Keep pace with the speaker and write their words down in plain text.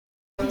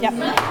Yep.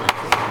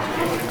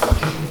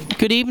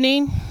 Good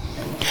evening.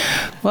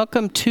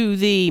 Welcome to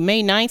the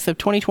May 9th of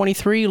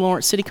 2023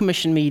 Lawrence City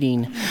Commission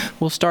meeting.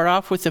 We'll start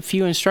off with a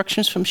few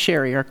instructions from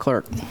Sherry, our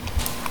clerk.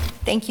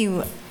 Thank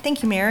you,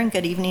 Mayor, and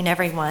good evening,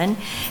 everyone.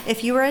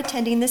 If you are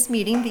attending this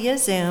meeting via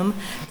Zoom,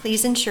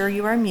 please ensure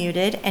you are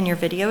muted and your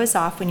video is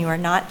off when you are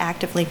not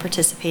actively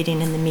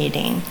participating in the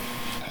meeting.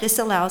 This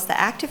allows the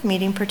active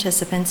meeting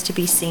participants to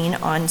be seen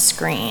on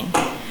screen.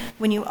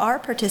 When you are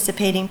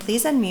participating,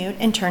 please unmute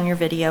and turn your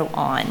video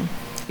on.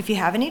 If you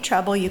have any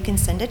trouble, you can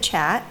send a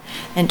chat,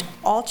 and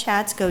all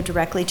chats go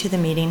directly to the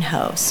meeting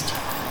host.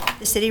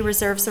 The city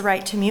reserves the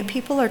right to mute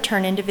people or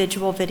turn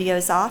individual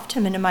videos off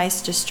to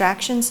minimize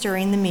distractions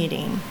during the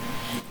meeting.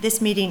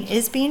 This meeting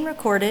is being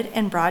recorded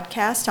and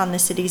broadcast on the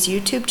city's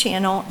YouTube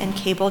channel and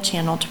cable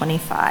channel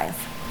 25.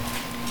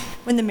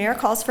 When the mayor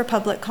calls for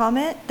public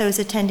comment, those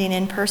attending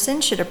in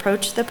person should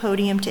approach the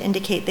podium to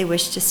indicate they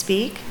wish to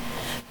speak.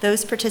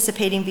 Those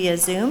participating via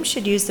Zoom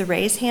should use the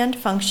raise hand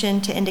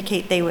function to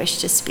indicate they wish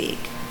to speak.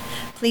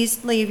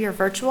 Please leave your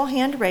virtual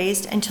hand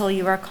raised until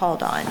you are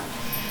called on.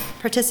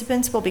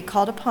 Participants will be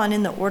called upon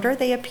in the order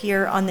they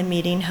appear on the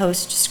meeting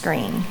host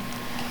screen.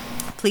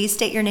 Please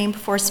state your name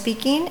before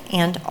speaking,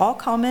 and all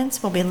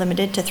comments will be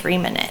limited to 3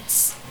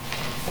 minutes.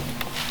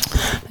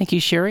 Thank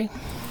you, Sherry.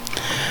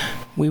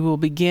 We will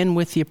begin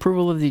with the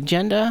approval of the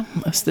agenda.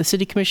 The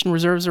City Commission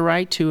reserves the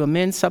right to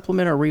amend,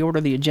 supplement, or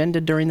reorder the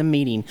agenda during the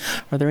meeting.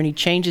 Are there any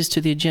changes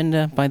to the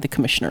agenda by the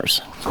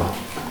commissioners?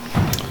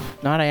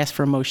 Not, I ask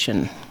for a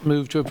motion.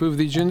 Move to approve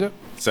the agenda.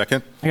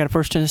 Second. I got a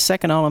first and a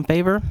second. All in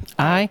favor?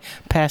 Aye.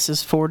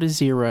 Passes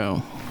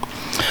 4-0.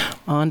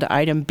 On to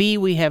item B,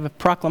 we have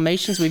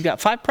proclamations. We've got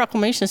 5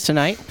 proclamations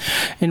tonight,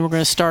 and we're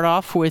going to start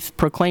off with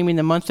proclaiming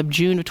the month of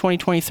June of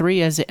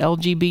 2023 as the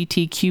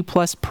LGBTQ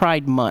plus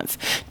Pride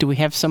Month. Do we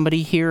have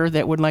somebody here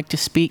that would like to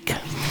speak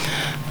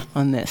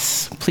on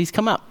this? Please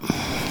come up.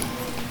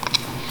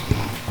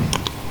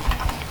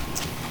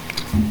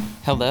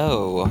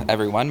 Hello,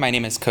 everyone. My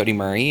name is Cody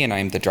Murray, and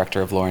I'm the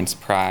director of Lawrence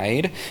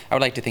Pride. I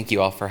would like to thank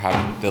you all for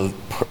having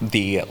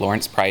the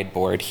Lawrence Pride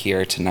Board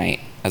here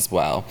tonight as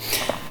well.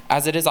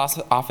 As it is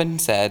also often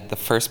said, the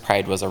first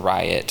Pride was a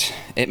riot.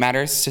 It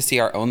matters to see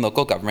our own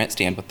local government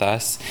stand with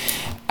us,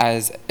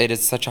 as it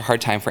is such a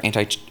hard time for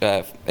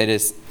there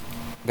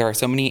are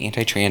so many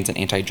anti-trans and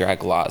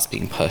anti-drag laws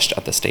being pushed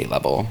at the state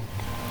level.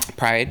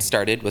 Pride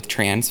started with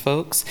trans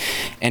folks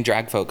and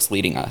drag folks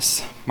leading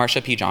us.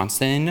 Marsha P.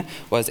 Johnson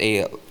was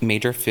a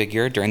major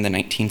figure during the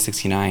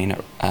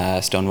 1969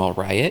 Stonewall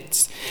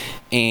riots,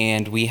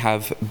 and we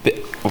have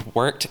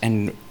worked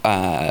and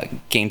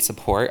gained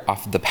support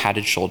off of the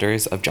padded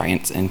shoulders of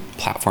giants in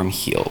platform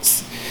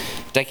heels.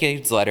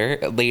 Decades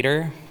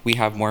later, we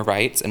have more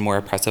rights and more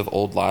oppressive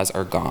old laws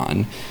are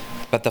gone,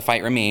 but the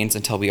fight remains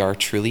until we are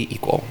truly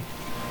equal.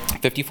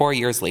 54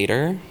 years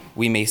later,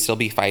 we may still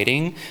be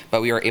fighting,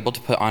 but we are able to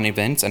put on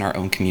events in our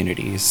own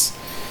communities,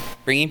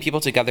 bringing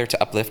people together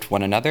to uplift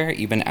one another,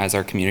 even as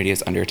our community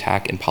is under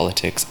attack in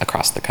politics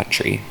across the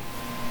country.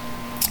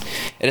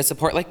 It is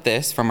support like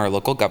this from our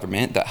local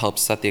government that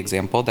helps set the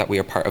example that we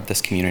are part of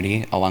this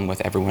community along with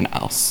everyone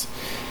else.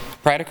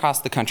 Pride across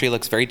the country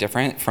looks very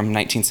different from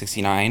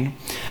 1969.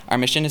 Our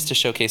mission is to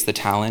showcase the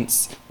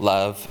talents,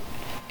 love,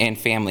 and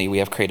family we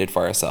have created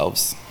for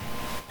ourselves.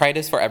 Pride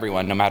is for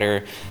everyone, no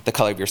matter the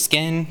color of your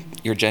skin,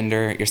 your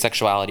gender, your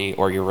sexuality,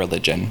 or your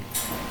religion.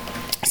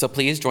 So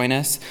please join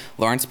us,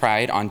 Lawrence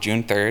Pride, on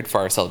June 3rd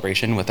for our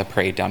celebration with a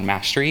parade down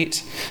Mass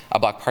Street, a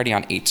block party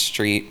on 8th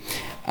Street,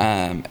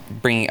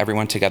 bringing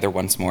everyone together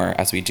once more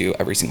as we do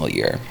every single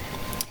year.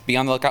 Be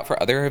on the lookout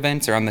for other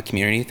events around the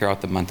community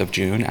throughout the month of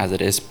June, as it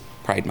is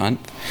Pride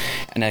Month.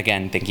 And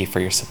again, thank you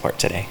for your support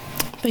today.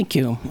 Thank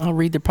you. I'll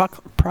read the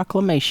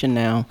proclamation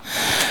now.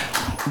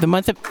 The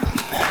month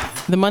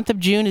of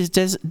June is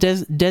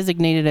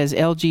designated as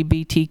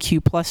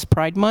LGBTQ plus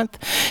Pride Month,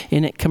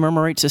 and it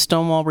commemorates the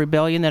Stonewall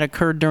Rebellion that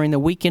occurred during the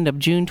weekend of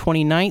June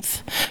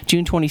 27th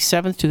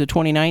to the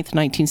 29th,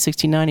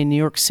 1969 in New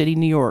York City,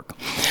 New York.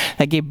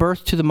 That gave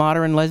birth to the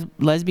modern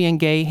lesbian,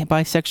 gay,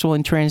 bisexual,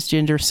 and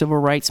transgender civil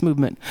rights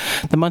movement.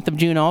 The month of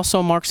June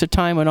also marks a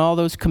time when all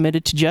those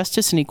committed to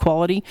justice and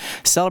equality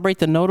celebrate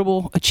the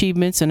notable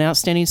achievements and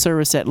outstanding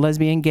service that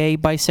lesbian, gay,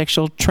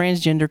 bisexual,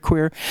 transgender,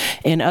 queer,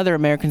 and other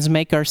Americans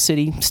make our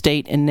city,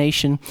 state, and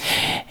nation.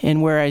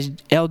 And whereas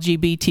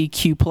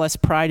LGBTQ plus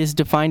Pride is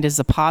defined as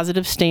a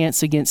positive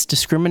stance against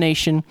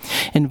discrimination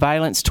and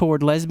violence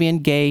toward lesbian,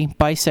 gay,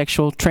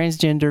 bisexual,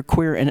 transgender,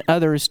 queer, and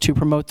others to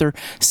promote their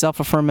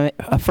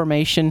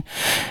self-affirmation,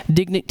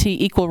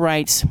 dignity, equal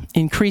rights,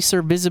 increase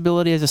their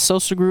visibility as a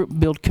social group,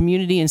 build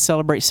community, and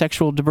celebrate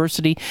sexual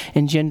diversity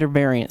and gender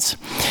variance.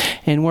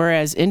 And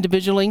whereas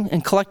individually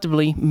and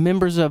collectively,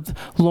 members of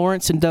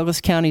Lawrence and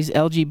Douglas County's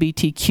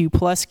LGBTQ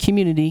plus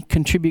community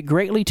contribute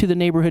greatly to the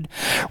neighborhood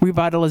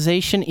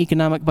revitalization,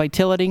 economic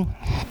vitality,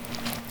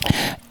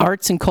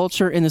 arts and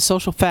culture in the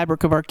social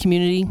fabric of our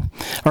community,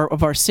 or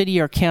of our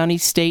city, our county,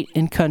 state,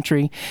 and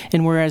country.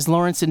 And whereas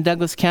Lawrence and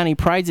Douglas County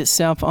prides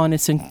itself on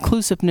its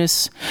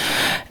inclusiveness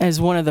as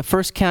one of the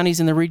first counties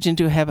in the region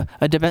to have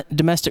a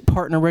domestic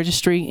partner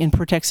registry and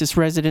protects its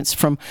residents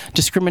from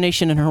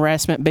discrimination and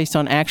harassment based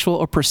on actual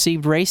or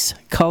perceived race,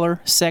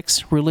 color,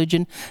 sex,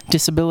 religion,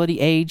 disability,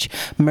 age,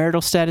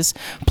 marital status,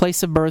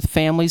 place of birth,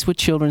 families with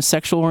children,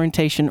 sexual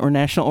orientation, or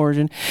national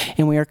origin.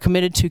 And we are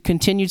committed to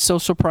continued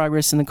social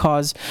progress in the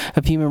cause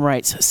of human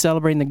rights,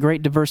 celebrating the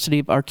great diversity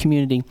of our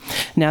community.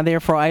 Now,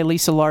 therefore, I,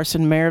 Lisa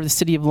Larson, Mayor of the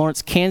City of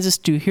Lawrence, Kansas,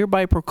 do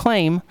hereby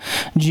proclaim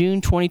June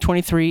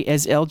 2023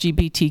 as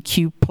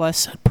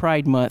LGBTQ+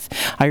 Pride Month.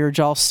 I urge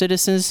all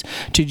citizens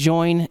to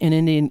join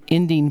in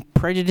ending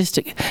prejudice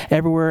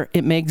everywhere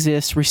it may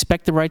exist,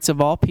 respect the rights of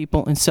all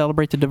people, and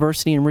celebrate the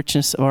diversity and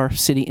richness of our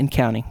city and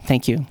county.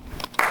 Thank you.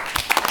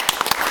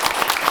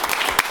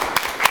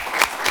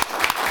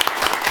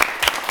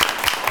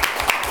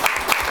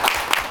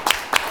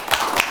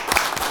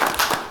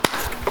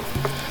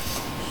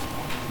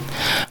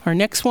 Our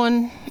next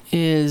one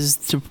is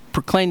to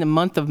proclaim the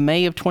month of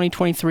May of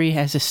 2023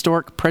 as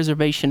Historic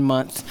Preservation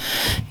Month.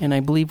 And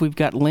I believe we've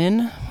got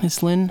Lynn.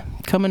 Is Lynn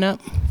coming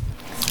up?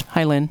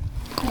 Hi, Lynn.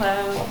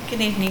 Hello.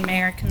 Good evening,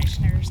 Mayor,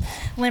 Commissioners.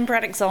 Lynn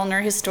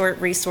Braddock-Zollner, Historic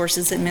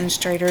Resources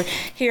Administrator,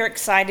 here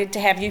excited to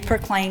have you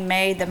proclaim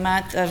May the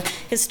month of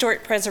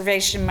Historic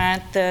Preservation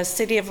Month. The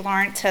City of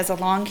Lawrence has a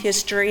long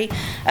history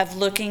of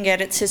looking at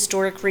its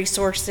historic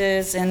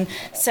resources and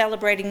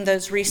celebrating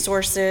those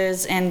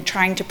resources and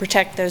trying to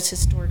protect those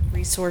historic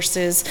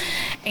resources.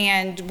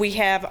 And we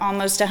have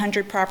almost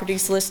 100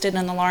 properties listed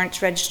in the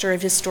Lawrence Register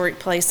of Historic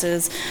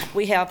Places.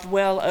 We have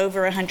well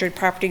over 100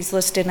 properties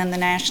listed in the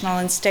national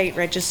and state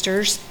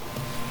registers.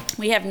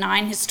 We have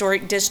 9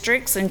 historic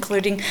districts,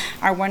 including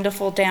our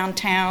wonderful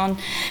downtown,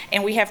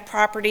 and we have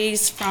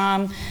properties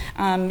from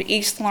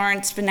East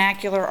Lawrence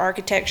vernacular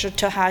architecture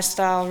to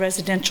high-style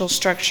residential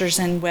structures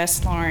in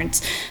West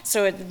Lawrence.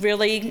 So it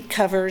really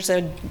covers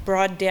a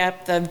broad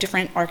depth of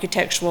different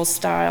architectural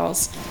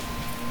styles.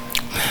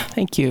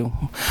 Thank you.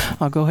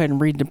 I'll go ahead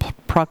and read the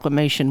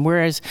proclamation.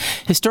 Whereas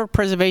historic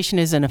preservation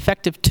is an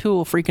effective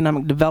tool for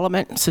economic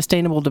development,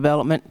 sustainable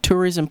development,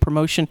 tourism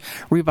promotion,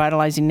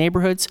 revitalizing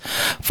neighborhoods,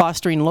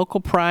 fostering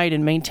local pride,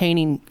 and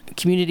maintaining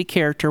community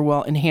character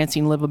while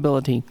enhancing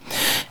livability.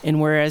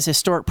 And whereas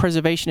historic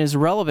preservation is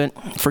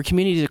relevant for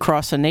communities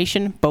across the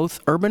nation,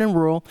 both urban and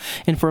rural,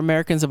 and for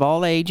Americans of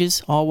all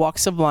ages, all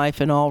walks of life,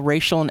 and all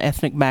racial and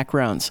ethnic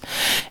backgrounds.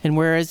 And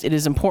whereas it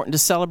is important to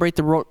celebrate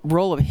the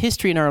role of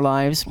history in our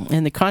lives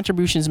and the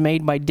contributions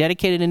made by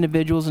dedicated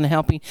individuals in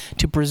helping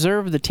to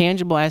preserve the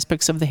tangible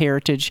aspects of the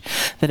heritage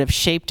that have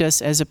shaped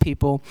us as a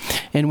people.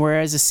 And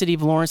whereas the City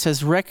of Lawrence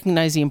has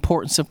recognized the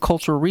importance of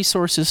cultural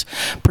resources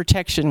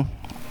protection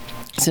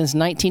since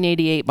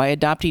 1988 by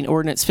adopting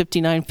Ordinance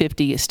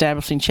 5950,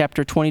 establishing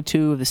Chapter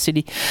 22 of the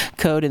City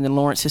Code and the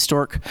Lawrence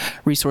Historic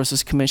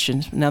Resources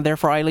Commission. Now,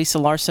 therefore, I, Lisa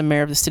Larson,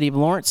 Mayor of the City of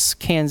Lawrence,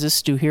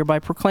 Kansas, do hereby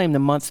proclaim the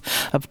month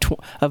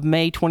of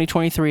May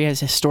 2023 as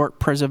Historic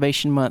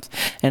Preservation Month.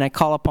 And I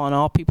call upon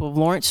all people of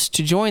Lawrence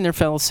to join their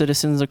fellow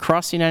citizens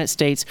across the United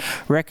States,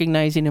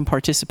 recognizing and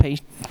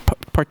participating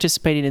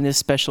in this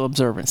special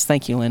observance.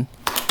 Thank you, Lynn.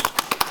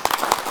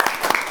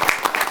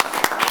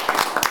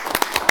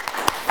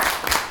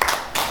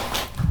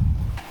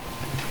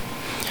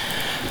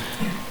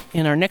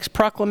 And our next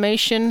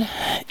proclamation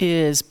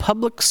is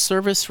Public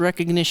Service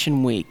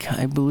Recognition Week.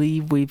 I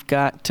believe we've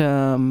got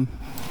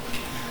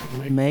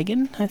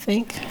Megan, I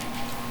think.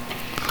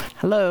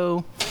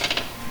 Hello.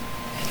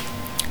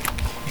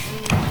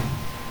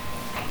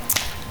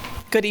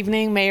 Good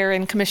evening, Mayor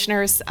and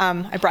Commissioners.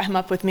 I brought him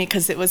up with me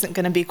because it wasn't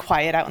going to be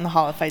quiet out in the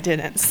hall if I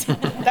didn't. So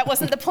that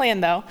wasn't the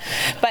plan, though.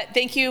 But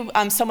thank you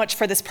so much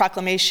for this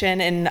proclamation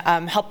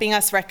and helping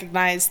us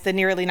recognize the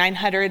nearly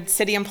 900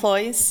 city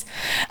employees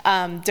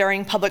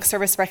during Public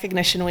Service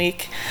Recognition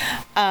Week.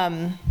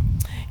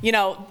 You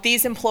know,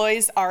 these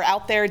employees are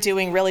out there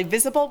doing really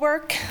visible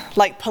work,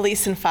 like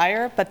police and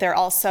fire, but they're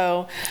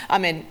also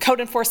in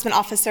code enforcement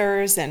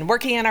officers and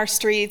working in our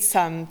streets,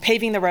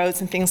 paving the roads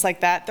and things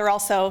like that. They're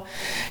also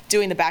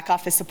doing the back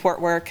office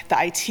support work, the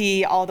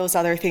IT, all those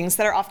other things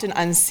that are often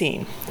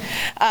unseen.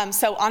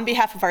 So on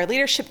behalf of our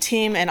leadership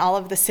team and all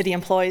of the city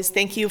employees,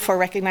 thank you for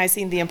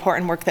recognizing the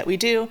important work that we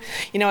do.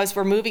 You know, as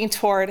we're moving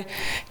toward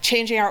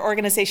changing our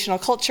organizational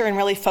culture and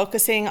really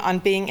focusing on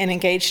being an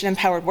engaged and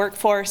empowered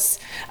workforce,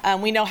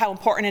 we know how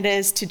important it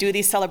is to do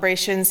these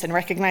celebrations and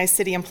recognize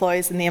city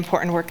employees and the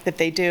important work that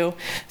they do.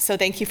 So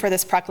thank you for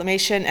this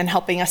proclamation and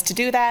helping us to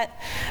do that.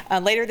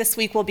 Later this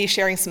week, we'll be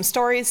sharing some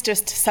stories,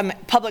 just some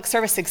public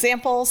service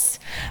examples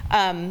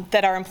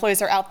that our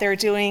employees are out there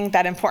doing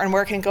that important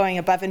work and going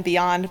above and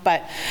beyond.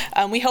 But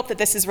we hope that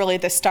this is really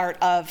the start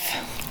of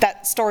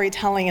that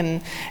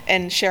storytelling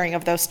and sharing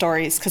of those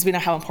stories, because we know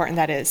how important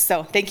that is.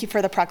 So thank you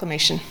for the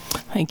proclamation.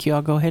 Thank you.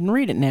 I'll go ahead and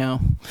read it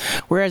now.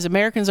 Whereas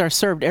Americans are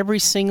served every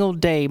single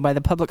day by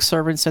the public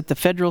servants at the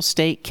federal,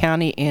 state,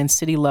 county, and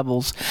city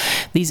levels.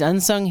 These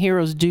unsung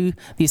heroes do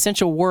the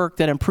essential work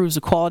that improves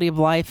the quality of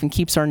life and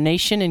keeps our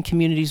nation and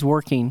communities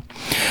working.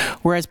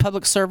 Whereas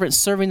public servants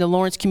serving the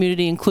Lawrence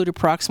community include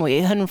approximately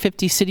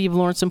 850 City of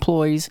Lawrence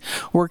employees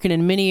working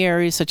in many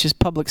areas such as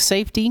public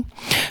safety,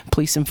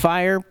 police and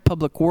fire,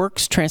 public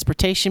works,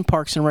 transportation,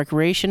 parks and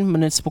recreation,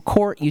 municipal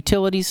court,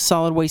 utilities,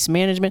 solid waste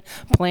management,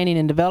 planning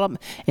and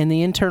development, and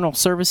the internal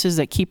services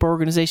that keep our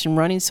organization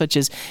running, such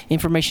as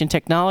information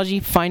technology,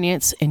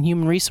 finance, and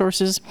human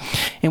resources.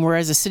 And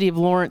whereas the City of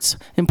Lawrence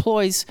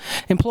employees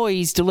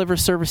deliver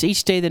service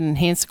each day that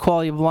enhance the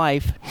quality of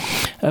life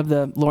of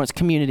the Lawrence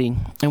community.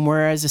 And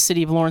whereas the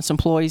City of Lawrence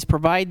employees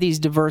provide these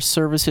diverse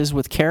services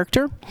with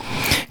character,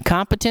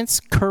 competence,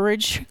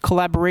 courage,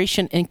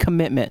 collaboration, and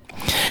commitment.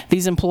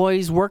 These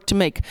employees work to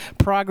make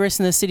progress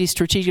in the city's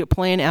strategic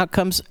plan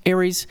outcome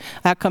areas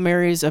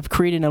of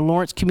creating a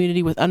Lawrence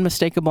community with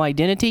unmistakable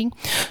identity,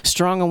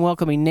 strong and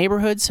welcoming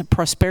neighborhoods,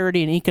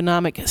 prosperity and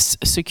economic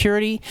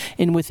security,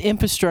 and with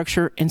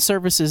infrastructure and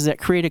services that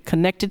create a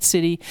connected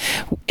city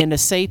and a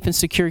safe and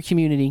secure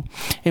community.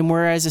 And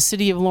whereas the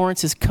City of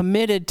Lawrence is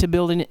committed to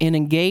building an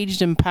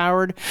engaged,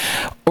 empowered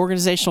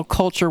organizational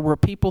culture where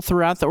people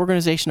throughout the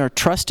organization are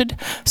trusted,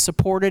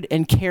 supported,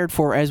 and cared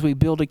for as we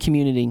build a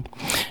community.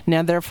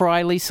 Now, therefore,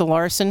 I, Lisa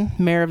Larson,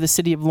 Mayor of the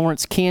City of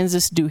Lawrence,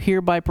 Kansas, do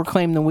hereby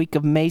proclaim the week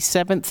of May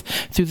 7th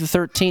through the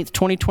 13th,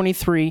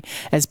 2023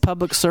 as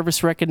Public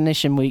Service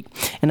Recognition Week.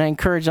 And I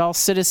encourage all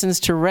citizens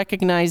to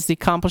recognize the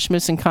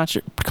accomplishments and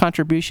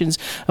contributions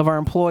of our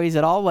employees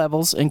at all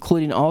levels,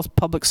 including all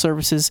public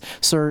services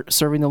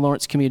serving the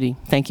Lawrence community.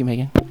 Thank you,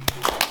 Megan.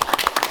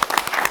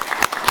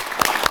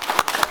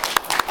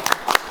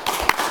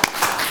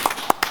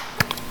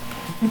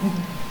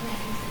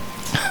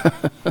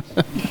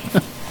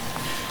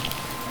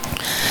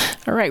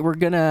 All right, we're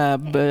going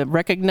to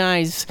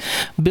recognize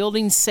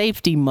Building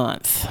Safety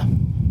Month.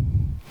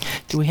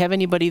 Do we have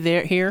anybody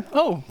there here?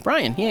 Oh,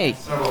 Brian, yay.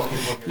 Several people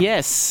here.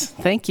 Yes,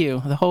 thank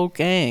you, the whole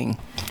gang.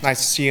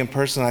 Nice to see you in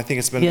person. I think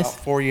it's been Yes.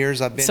 about 4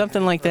 years I've been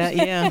Something here. like that,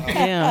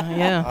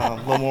 yeah. A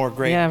little more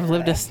great. Yeah, I've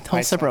lived a whole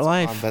My separate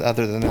son's life. gone, but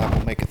other than that,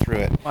 we'll make it through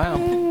it.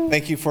 Wow.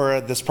 Thank you for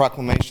this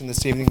proclamation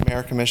this evening,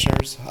 Mayor,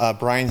 Commissioners.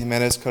 Brian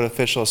Jimenez, Code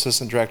Official,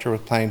 Assistant Director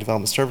with Planning and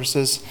Development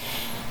Services.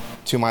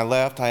 To my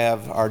left, I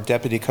have our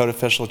Deputy Code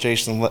Official,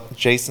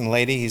 Jason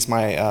Lady. He's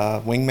my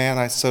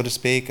wingman, so to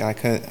speak, and I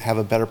couldn't have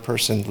a better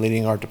person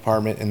leading our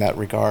department in that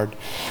regard.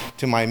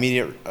 To my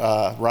immediate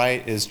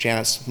right is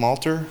Janet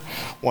Smalter,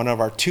 one of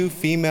our 2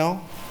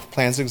 female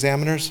plans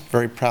examiners.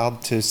 Very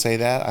proud to say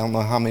that. I don't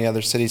know how many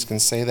other cities can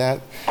say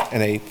that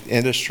in an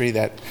industry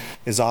that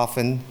is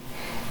often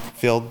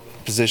filled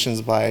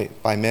positions by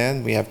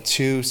men. We have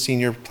 2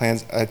 senior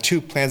plans,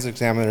 2 plans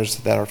examiners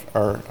that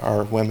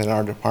are women in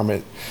our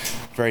department,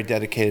 very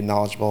dedicated,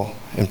 knowledgeable,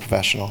 and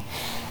professional.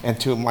 And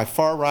to my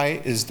far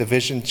right is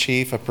Division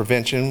Chief of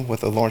Prevention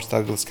with the Lawrence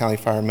Douglas County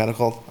Fire and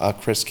Medical,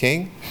 Chris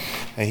King,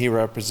 and he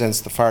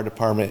represents the fire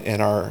department in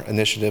our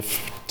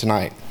initiative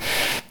tonight.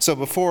 So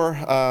before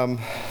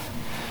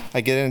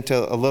I get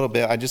into a little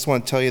bit, I just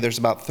want to tell you there's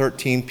about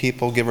 13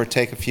 people, give or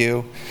take a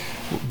few,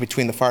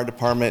 between the fire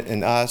department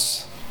and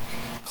us.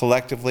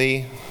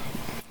 Collectively,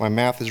 if my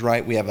math is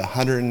right, we have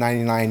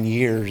 199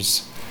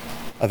 years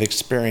of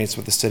experience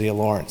with the City of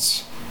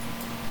Lawrence.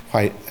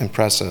 Quite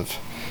impressive.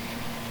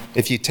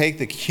 If you take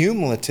the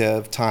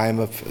cumulative time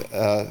of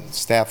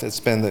staff that's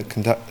been in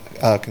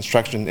the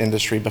construction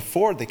industry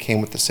before they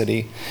came with the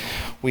city,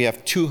 we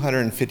have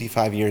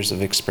 255 years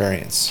of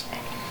experience.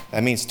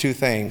 That means 2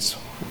 things.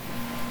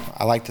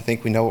 I like to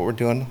think we know what we're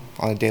doing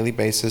on a daily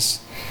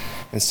basis.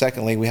 And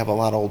secondly, we have a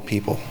lot of old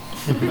people.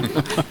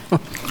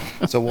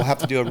 So we'll have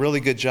to do a really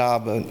good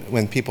job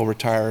when people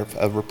retire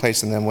of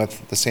replacing them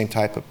with the same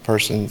type of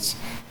persons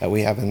that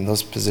we have in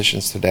those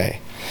positions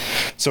today.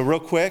 So real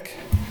quick,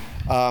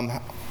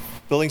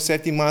 Building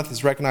Safety Month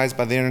is recognized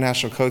by the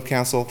International Code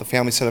Council, the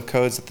family set of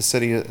codes that the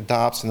city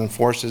adopts and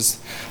enforces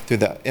through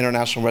the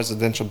International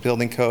Residential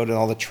Building Code and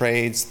all the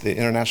trades, the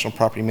International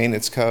Property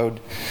Maintenance Code.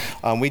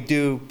 We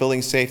do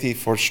building safety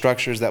for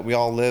structures that we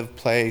all live,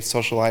 play,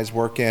 socialize,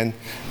 work in,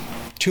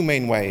 2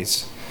 main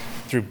ways: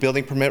 through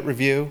building permit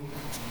review,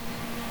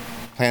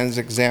 plans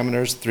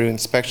examiners, through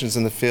inspections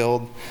in the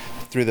field,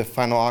 through the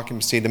final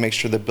occupancy to make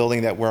sure the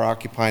building that we're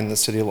occupying in the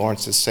City of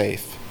Lawrence is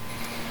safe.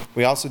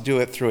 We also do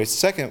it through a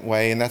second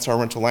way, and that's our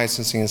rental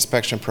licensing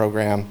inspection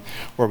program,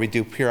 where we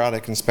do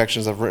periodic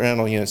inspections of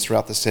rental units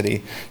throughout the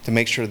city to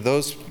make sure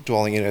those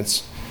dwelling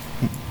units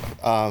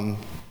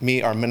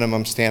meet our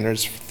minimum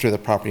standards through the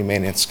Property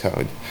Maintenance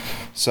Code.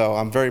 So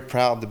I'm very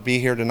proud to be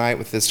here tonight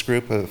with this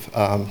group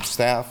of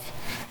staff,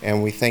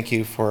 and we thank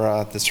you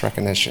for this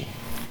recognition.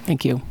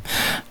 Thank you.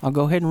 I'll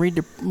go ahead and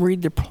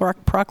read the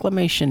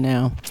proclamation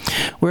now.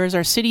 Whereas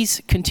our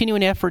city's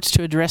continuing efforts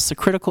to address the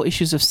critical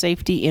issues of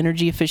safety,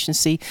 energy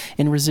efficiency,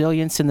 and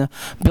resilience in the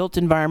built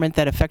environment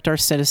that affect our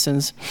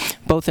citizens,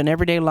 both in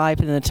everyday life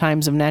and in the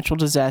times of natural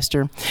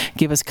disaster,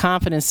 give us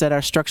confidence that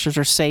our structures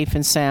are safe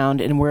and sound.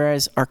 And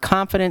whereas our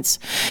confidence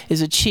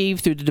is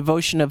achieved through the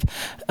devotion of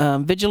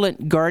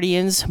vigilant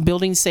guardians,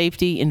 building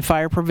safety and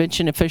fire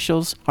prevention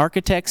officials,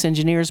 architects,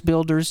 engineers,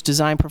 builders,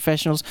 design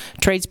professionals,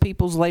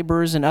 tradespeople,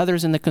 laborers, and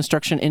others in the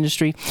construction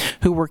industry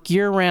who work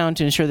year-round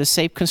to ensure the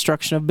safe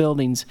construction of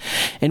buildings.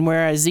 And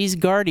whereas these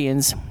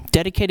guardians,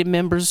 dedicated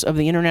members of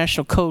the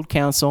International Code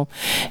Council,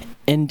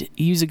 and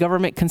use a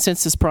government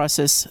consensus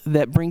process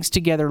that brings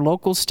together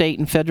local, state,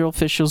 and federal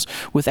officials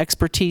with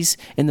expertise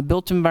in the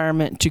built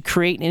environment to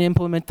create and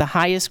implement the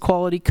highest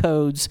quality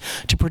codes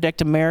to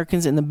protect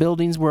Americans in the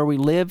buildings where we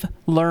live,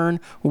 learn,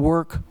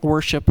 work,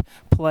 worship,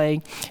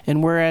 play.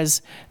 And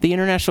whereas the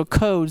international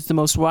codes, the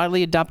most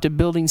widely adopted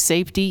building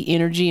safety,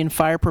 energy, and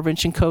fire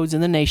prevention codes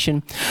in the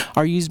nation,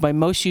 are used by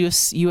most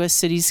U.S.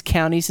 cities,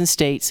 counties, and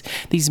states,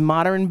 these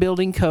modern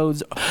building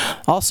codes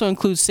also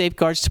include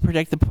safeguards to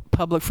protect the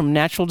public from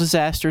natural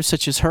disasters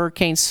such as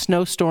hurricanes,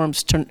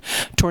 snowstorms,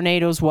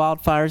 tornadoes,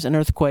 wildfires, and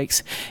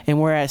earthquakes.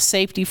 And whereas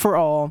safety for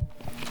all,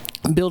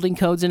 Building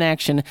Codes in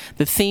Action,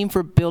 the theme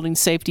for Building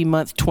Safety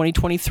Month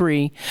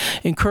 2023,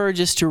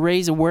 encourages to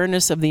raise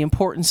awareness of the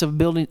importance of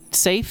building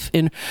safe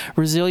and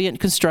resilient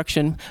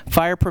construction,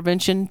 fire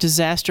prevention,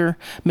 disaster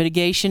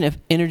mitigation,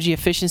 energy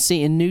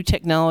efficiency, and new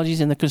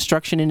technologies in the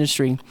construction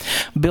industry.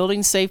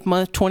 Building Safe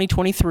Month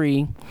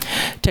 2023,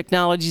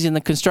 technologies in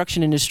the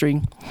construction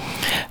industry,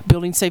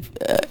 Building Safe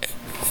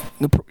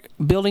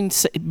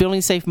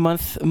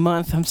Month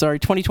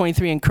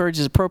 2023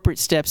 encourages appropriate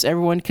steps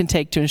everyone can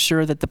take to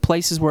ensure that the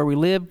places where we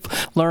live,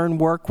 learn,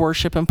 work,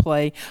 worship, and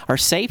play are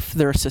safe,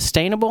 they're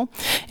sustainable,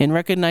 and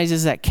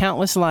recognizes that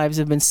countless lives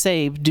have been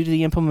saved due to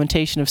the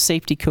implementation of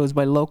safety codes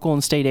by local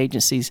and state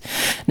agencies.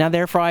 Now,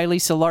 therefore, I,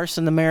 Lisa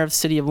Larson, the Mayor of the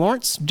City of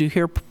Lawrence, do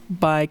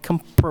hereby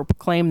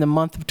proclaim the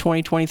month of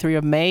 2023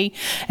 of May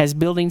as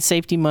Building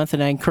Safety Month,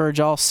 and I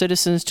encourage all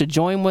citizens to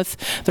join with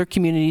their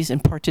communities in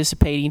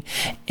participating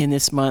in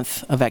this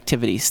month of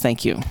activities.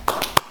 Thank you.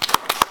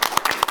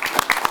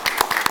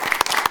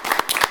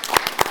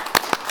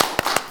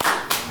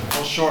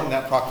 We'll shorten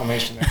that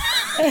proclamation there.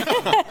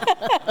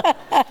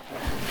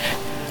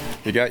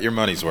 You got your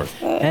money's worth.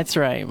 That's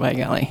right, by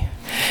golly.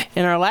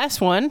 And our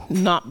last one,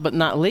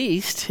 not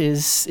least,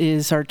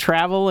 is our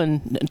Travel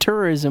and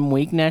Tourism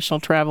Week, National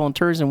Travel and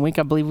Tourism Week.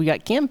 I believe we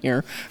got Kim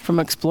here from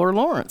Explore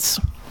Lawrence.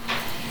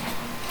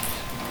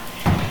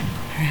 All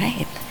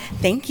right.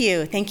 Thank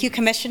you. Thank you,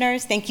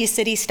 commissioners. Thank you,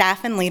 city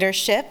staff and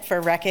leadership,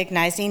 for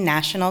recognizing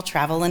National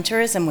Travel and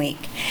Tourism Week.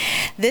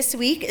 This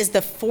week is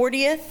the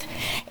 40th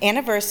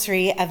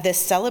anniversary of this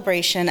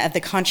celebration of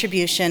the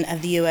contribution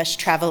of the U.S.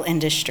 travel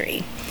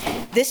industry.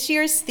 This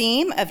year's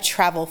theme of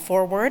Travel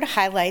Forward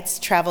highlights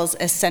travel's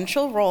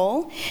essential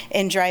role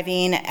in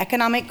driving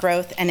economic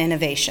growth and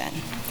innovation.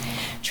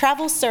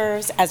 Travel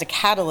serves as a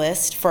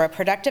catalyst for a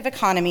productive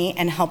economy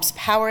and helps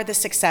power the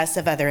success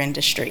of other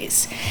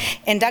industries.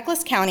 In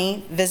Douglas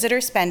County, visitor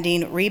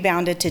spending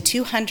rebounded to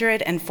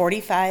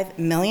 $245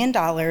 million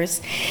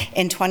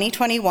in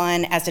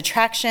 2021 as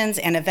attractions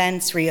and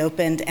events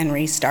reopened and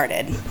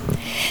restarted.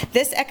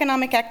 This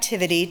economic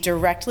activity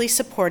directly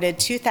supported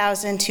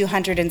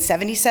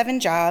 2,277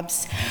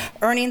 jobs,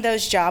 earning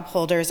those job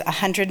holders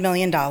 $100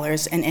 million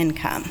in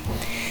income.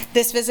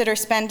 This visitor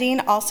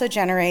spending also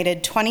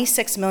generated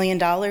 $26 million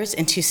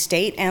into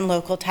state and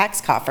local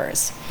tax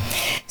coffers.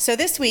 So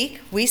this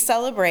week, we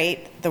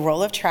celebrate the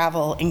role of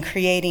travel in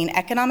creating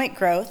economic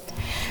growth,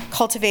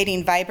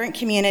 cultivating vibrant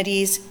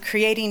communities,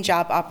 creating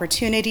job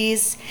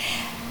opportunities,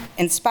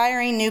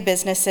 inspiring new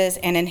businesses,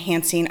 and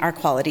enhancing our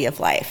quality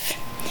of life.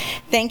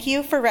 Thank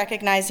you for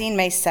recognizing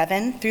May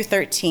 7th through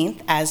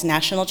 13th as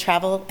National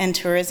Travel and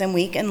Tourism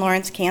Week in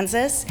Lawrence,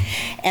 Kansas,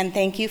 and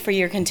thank you for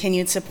your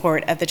continued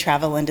support of the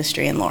travel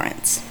industry in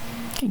Lawrence.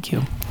 Thank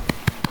you.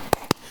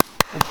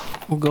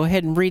 We'll go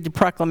ahead and read the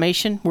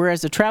proclamation.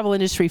 Whereas the travel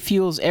industry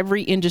fuels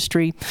every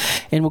industry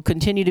and will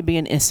continue to be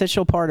an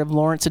essential part of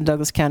Lawrence and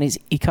Douglas County's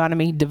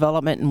economy,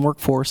 development, and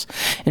workforce.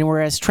 And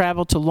whereas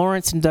travel to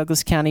Lawrence and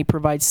Douglas County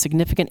provides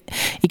significant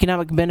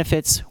economic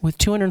benefits with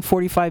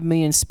 $245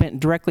 million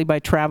spent directly by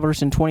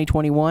travelers in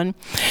 2021.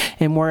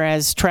 And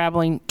whereas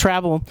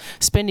travel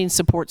spending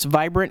supports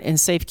vibrant and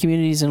safe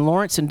communities in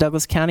Lawrence and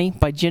Douglas County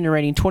by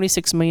generating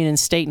 $26 million in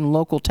state and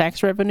local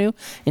tax revenue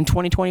in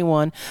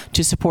 2021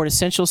 to support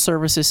essential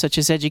services such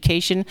as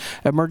education,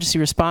 emergency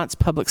response,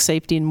 public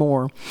safety, and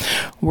more.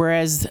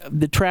 Whereas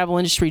the travel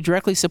industry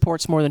directly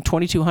supports more than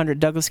 2,200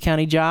 Douglas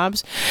County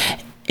jobs,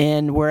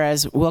 and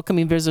whereas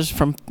welcoming visitors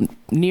from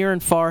near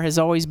and far has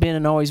always been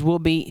and always will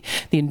be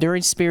the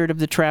enduring spirit of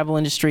the travel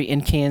industry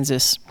in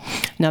Kansas.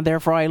 Now,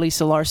 therefore, I,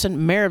 Lisa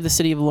Larson, Mayor of the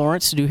City of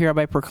Lawrence, do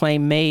hereby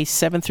proclaim May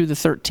 7th through the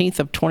 13th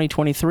of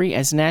 2023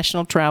 as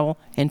National Travel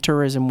and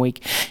Tourism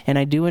Week. And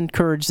I do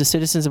encourage the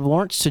citizens of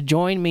Lawrence to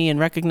join me in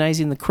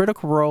recognizing the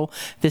critical role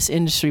this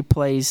industry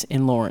plays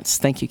in Lawrence.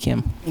 Thank you,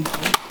 Kim. Thank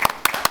you.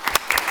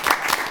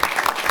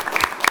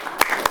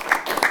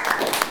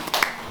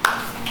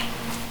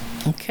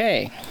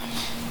 Okay.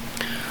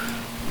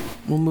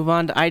 We'll move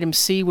on to item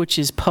C, which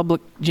is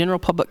general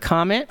public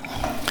comment.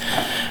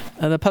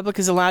 The public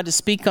is allowed to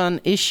speak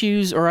on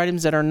issues or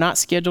items that are not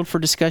scheduled for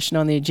discussion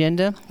on the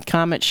agenda.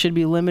 Comments should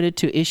be limited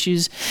to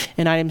issues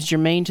and items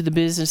germane to the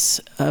business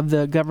of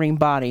the governing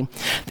body.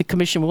 The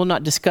commission will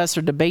not discuss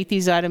or debate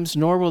these items,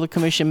 nor will the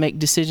commission make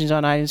decisions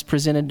on items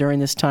presented during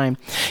this time.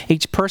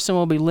 Each person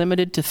will be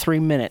limited to 3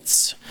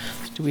 minutes.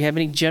 Do we have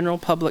any general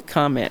public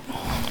comment?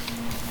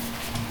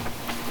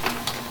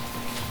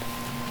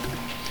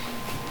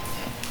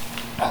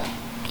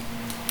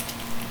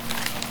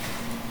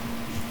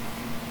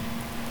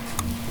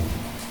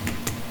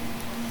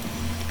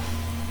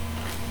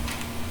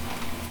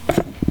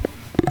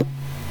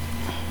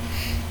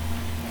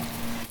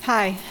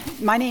 Hi,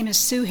 my name is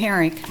Sue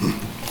Herring.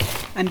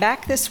 I'm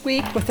back this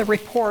week with a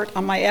report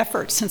on my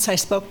efforts since I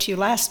spoke to you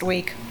last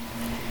week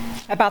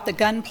about the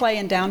gunplay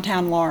in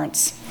downtown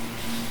Lawrence.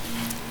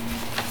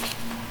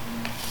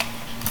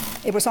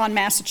 It was on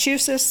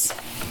Massachusetts,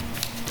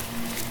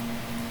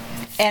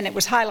 and it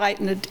was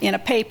highlighted in a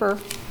paper,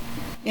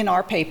 in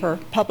our paper,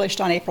 published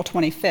on April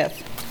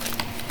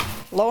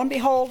 25th. Lo and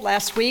behold,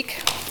 last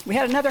week, we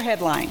had another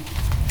headline.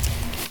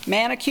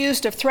 Man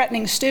accused of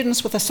threatening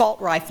students with assault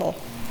rifle.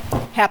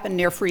 Happened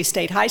near Free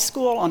State High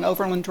School on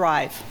Overland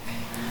Drive.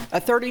 A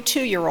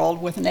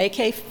 32-year-old with an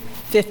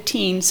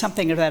AK-15,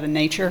 something of that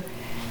nature,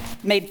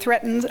 made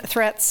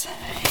threats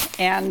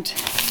and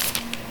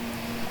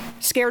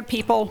scared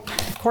people.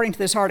 According to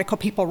this article,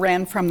 people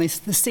ran from the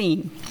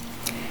scene.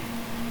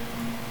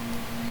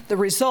 The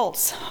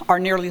results are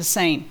nearly the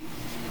same.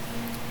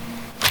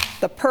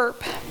 The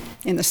perp,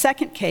 in the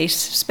second case,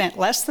 spent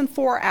less than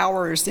 4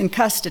 hours in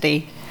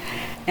custody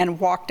and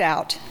walked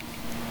out.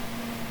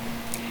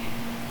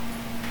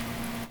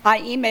 I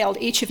emailed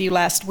each of you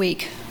last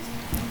week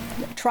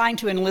trying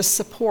to enlist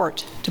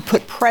support to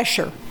put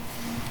pressure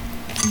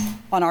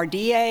on our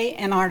DA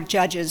and our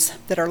judges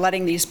that are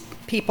letting these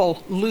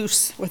people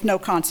loose with no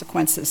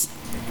consequences.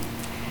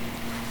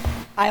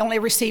 I only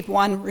received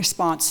one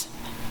response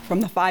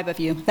from the 5 of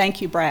you.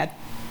 Thank you, Brad.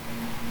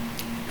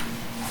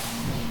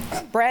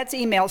 Brad's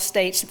email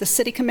states that the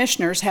city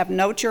commissioners have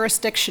no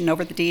jurisdiction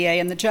over the DA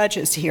and the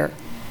judges here.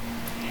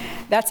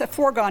 That's a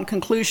foregone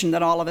conclusion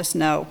that all of us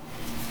know.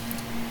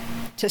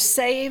 To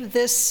save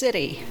this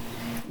city,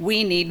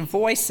 we need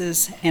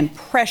voices and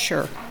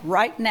pressure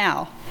right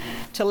now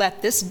to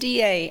let this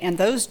DA and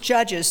those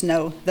judges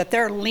know that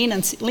their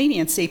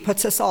leniency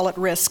puts us all at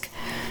risk.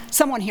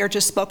 Someone here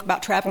just spoke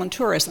about travel and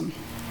tourism.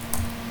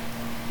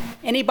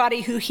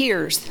 Anybody who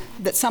hears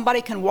that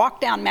somebody can walk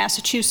down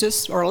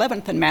Massachusetts or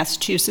 11th and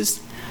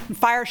Massachusetts and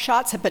fire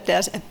shots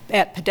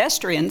at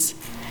pedestrians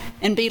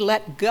and be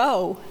let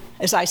go,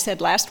 as I said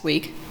last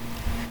week,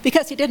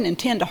 because he didn't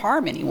intend to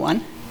harm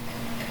anyone,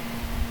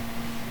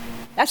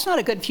 that's not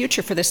a good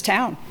future for this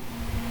town.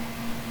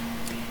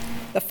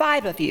 The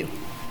 5 of you,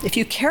 if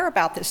you care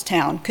about this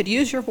town, could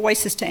use your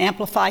voices to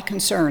amplify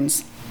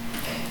concerns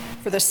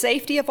for the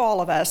safety of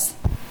all of us.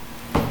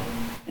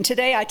 And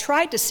today I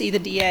tried to see the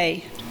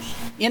DA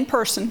in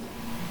person,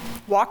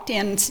 walked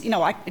in,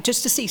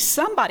 just to see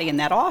somebody in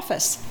that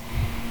office,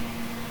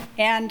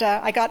 and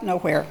I got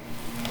nowhere.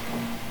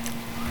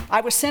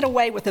 I was sent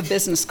away with a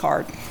business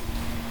card.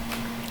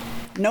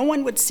 No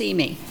one would see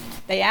me.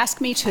 They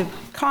asked me to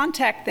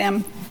contact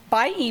them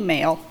by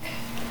email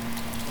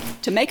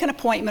to make an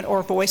appointment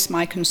or voice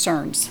my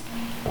concerns.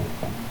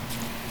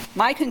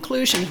 My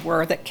conclusions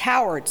were that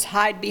cowards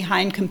hide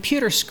behind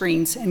computer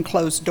screens and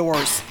closed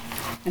doors,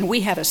 and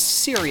we have a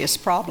serious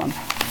problem.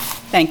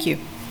 Thank you.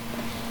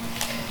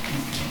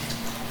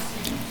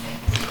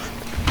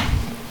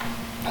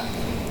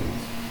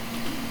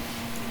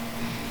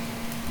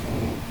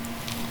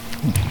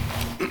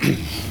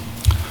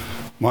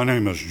 My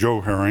name is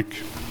Joe Herring,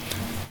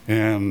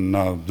 and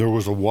there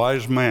was a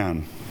wise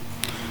man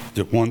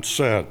that once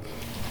said,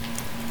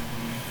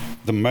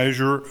 "The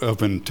measure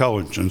of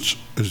intelligence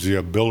is the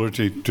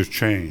ability to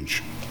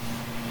change."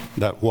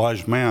 That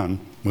wise man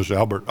was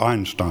Albert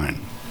Einstein.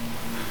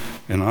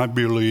 And I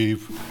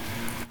believe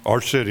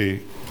our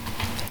city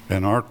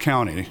and our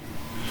county,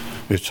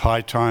 it's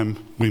high time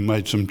we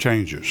made some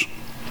changes.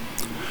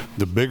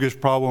 The biggest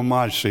problem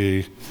I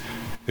see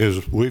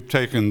is we've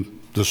taken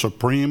the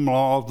supreme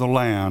law of the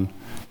land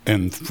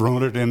and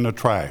thrown it in the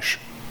trash.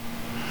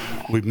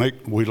 We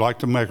like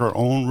to make our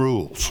own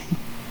rules.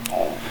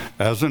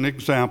 As an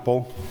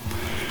example,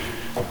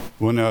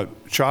 when a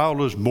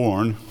child is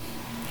born,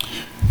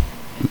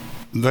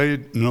 they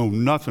know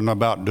nothing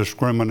about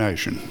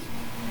discrimination.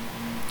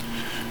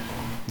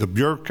 The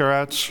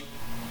bureaucrats,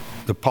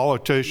 the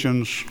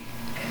politicians,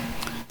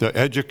 the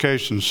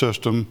education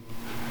system,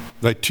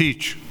 they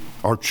teach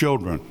our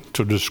children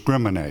to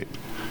discriminate,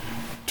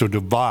 to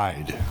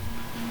divide.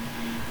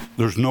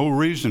 There's no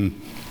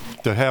reason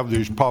to have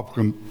these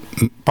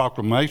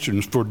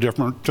proclamations for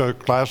different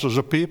classes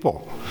of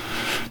people.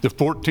 The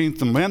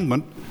 14th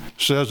Amendment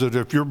says that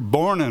if you're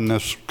born in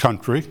this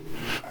country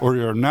or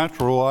you're a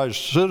naturalized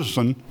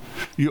citizen,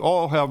 you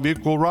all have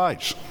equal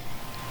rights.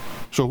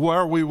 So why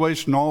are we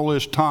wasting all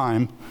this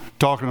time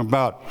talking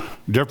about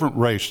different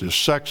races,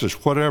 sexes,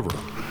 whatever?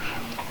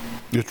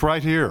 It's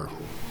right here.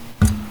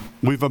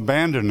 We've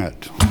abandoned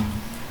it.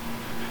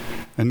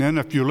 And then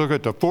if you look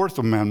at the Fourth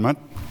Amendment,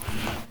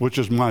 which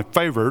is my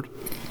favorite,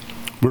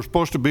 we're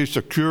supposed to be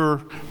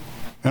secure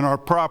in our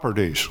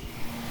properties.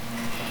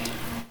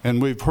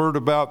 And we've heard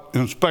about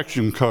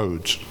inspection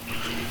codes.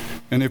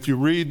 And if you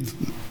read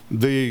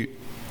the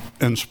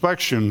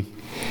inspection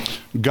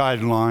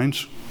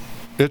guidelines,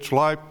 it's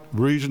like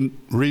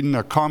reading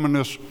a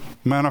communist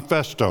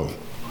manifesto.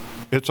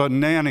 It's a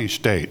nanny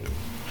state.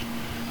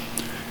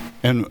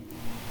 And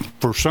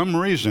for some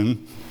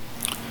reason,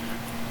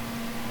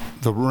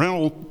 the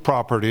rental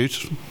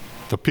properties,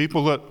 the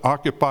people that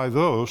occupy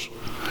those,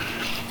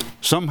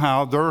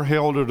 somehow they're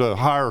held at a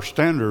higher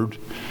standard,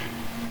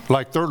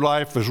 like their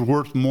life is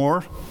worth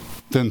more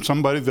than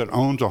somebody that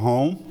owns a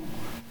home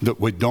that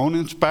we don't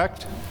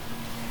inspect.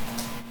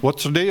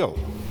 What's the deal?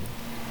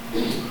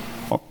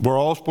 We're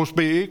all supposed to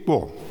be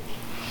equal.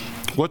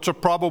 What's a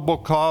probable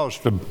cause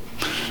to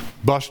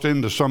bust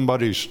into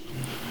somebody's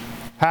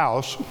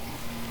house?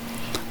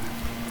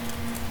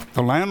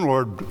 The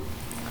landlord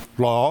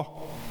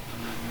law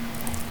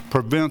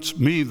prevents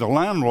me, the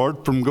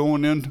landlord, from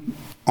going in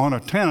on a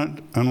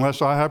tenant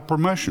unless I have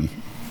permission.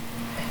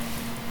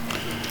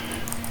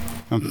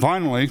 And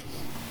finally,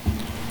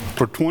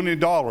 for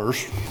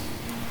 $20,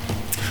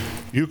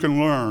 you can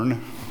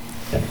learn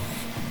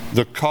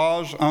the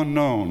cause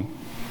unknown,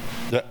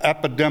 the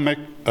epidemic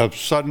of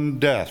sudden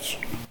deaths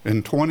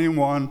in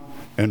 21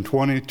 and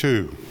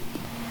 22.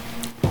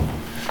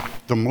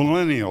 The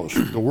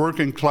millennials, the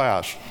working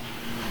class,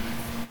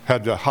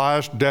 had the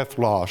highest death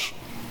loss.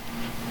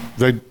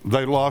 They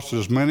lost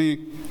as many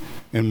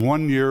in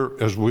 1 year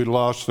as we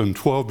lost in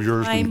 12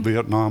 years in the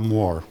Vietnam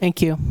War.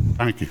 Thank you.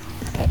 Thank you.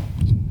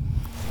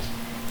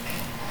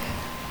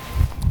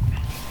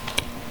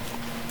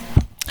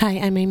 Hi,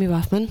 I'm Amy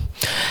Buffman.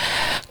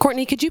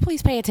 Courtney, could you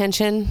please pay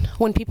attention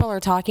when people are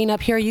talking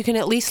up here? You can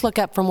at least look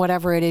up from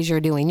whatever it is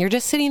you're doing. You're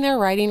just sitting there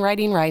writing.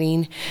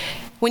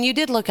 When you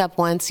did look up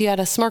once, you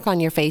had a smirk on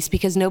your face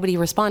because nobody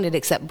responded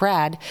except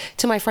Brad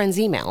to my friend's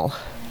email.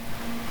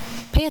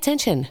 Pay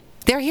attention.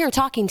 They're here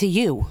talking to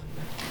you.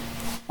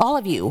 All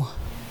of you.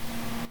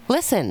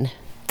 Listen.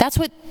 That's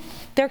what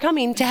they're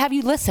coming to have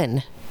you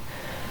listen.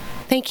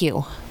 Thank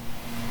you.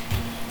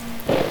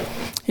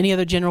 Any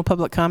other general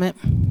public comment?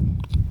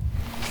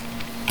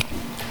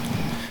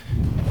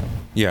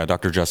 Yeah,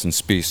 Dr. Justin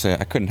Spies.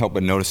 I couldn't help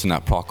but notice in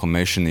that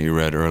proclamation that you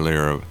read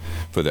earlier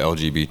for the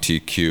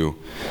LGBTQ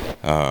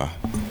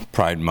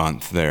Pride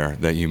Month there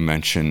that you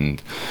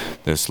mentioned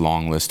this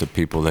long list of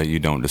people that you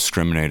don't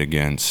discriminate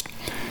against.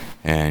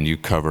 And you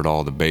covered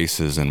all the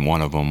bases, and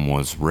one of them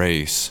was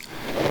race.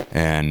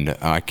 And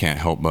I can't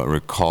help but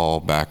recall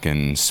back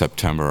in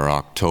September or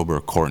October,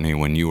 Courtney,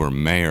 when you were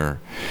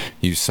mayor,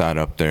 you sat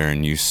up there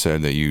and you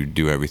said that you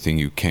do everything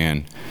you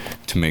can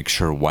to make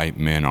sure white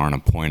men aren't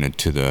appointed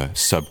to the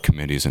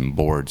subcommittees and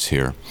boards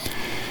here.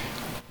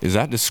 Is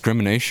that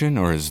discrimination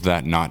or is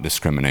that not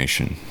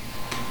discrimination?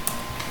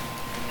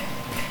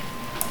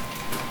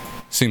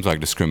 Seems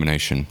like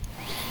discrimination.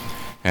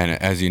 And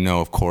as you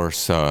know, of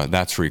course,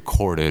 that's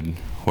recorded,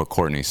 what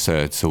Courtney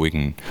said, so we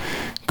can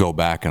go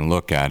back and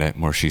look at it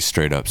where she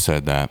straight up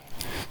said that.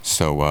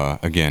 So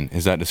again,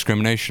 is that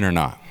discrimination or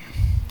not?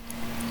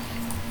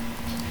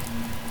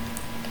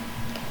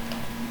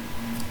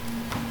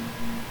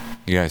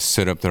 You guys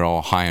sit up there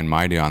all high and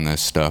mighty on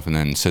this stuff and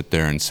then sit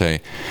there and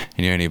say,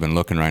 and you ain't even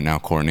looking right now,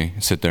 Courtney.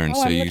 Sit there and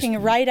say, I'm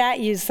looking right at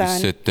you, son. You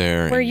sit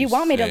there where and you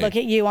want me to look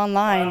at you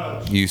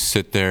online. You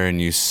sit there and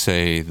you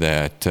say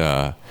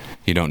that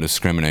you don't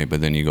discriminate,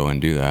 but then you go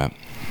and do that.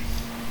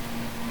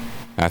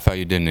 I thought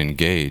you didn't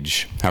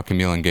engage. How come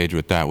you'll engage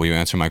with that? Will you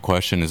answer my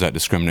question? Is that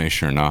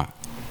discrimination or not?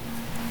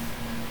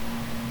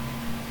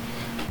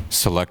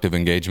 Selective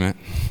engagement?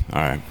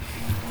 All right.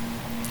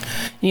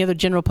 Any other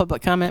general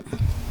public comment?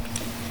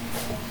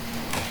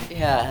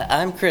 Yeah,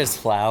 I'm Chris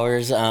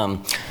Flowers. The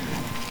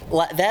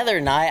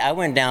other night, I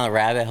went down the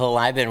rabbit hole.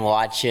 I've been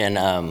watching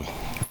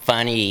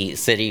funny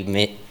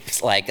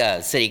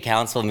city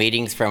council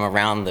meetings from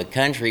around the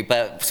country.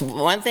 But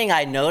one thing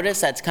I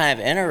noticed that's kind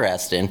of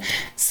interesting,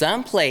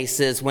 some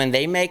places, when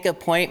they make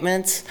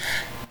appointments,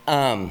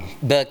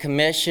 the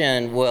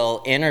commission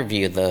will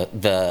interview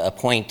the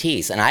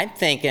appointees. And I'm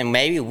thinking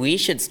maybe we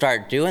should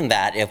start doing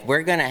that if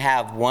we're going to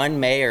have one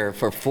mayor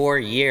for 4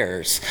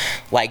 years,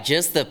 like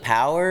just the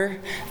power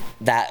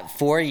that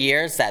 4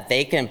 years that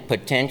they can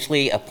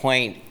potentially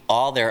appoint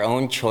all their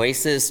own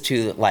choices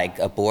to like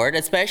a board,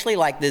 especially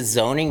like the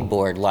zoning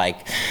board,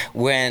 like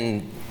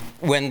when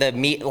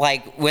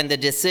the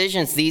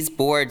decisions these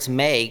boards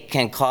make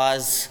can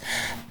cause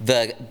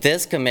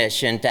this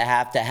commission to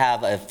have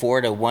a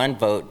 4-to-1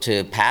 vote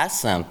to pass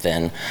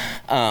something.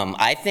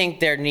 I think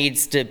there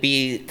needs to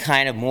be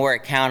kind of more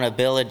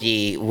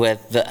accountability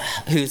with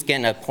who's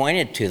getting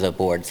appointed to the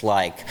boards.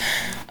 Like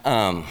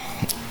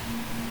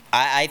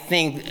I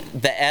think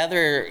the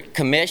other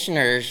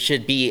commissioners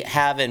should be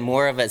having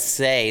more of a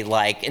say,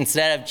 like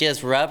instead of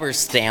just rubber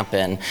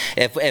stamping.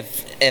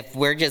 If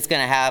we're just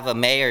going to have a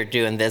mayor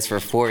doing this for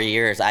 4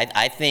 years,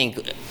 I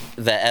think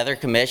the other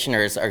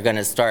commissioners are going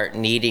to start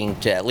needing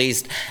to at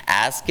least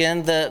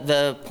asking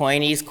the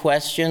appointees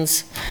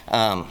questions.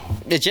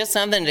 It's just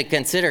something to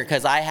consider,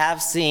 because I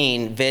have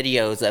seen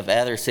videos of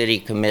other city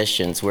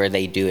commissions where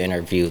they do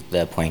interview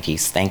the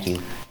appointees. Thank you.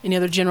 Any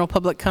other general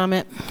public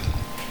comment?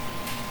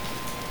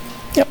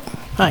 Yep.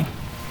 Hi.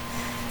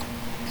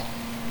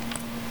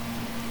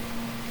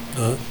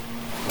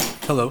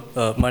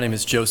 Hello, my name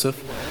is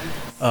Joseph.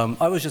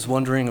 I was just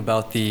wondering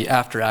about the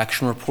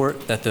after-action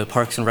report that the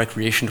Parks and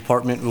Recreation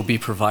Department will be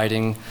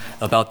providing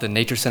about the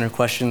Nature Center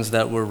questions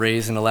that were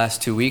raised in the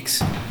last 2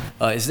 weeks.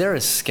 Is there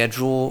a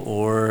schedule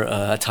or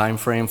a time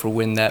frame for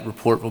when that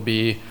report will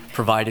be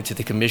provided to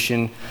the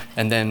Commission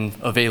and then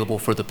available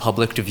for the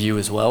public to view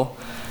as well?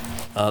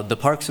 The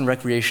Parks and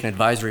Recreation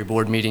Advisory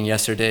Board meeting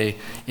yesterday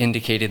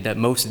indicated that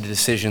most of the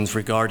decisions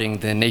regarding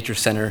the Nature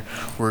Center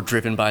were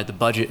driven by the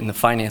budget and the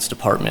finance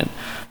department.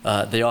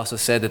 They also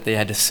said that they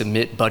had to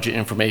submit budget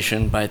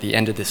information by the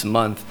end of this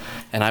month,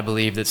 and I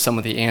believe that some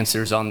of the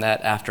answers on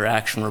that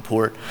after-action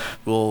report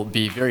will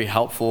be very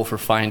helpful for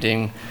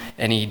finding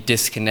any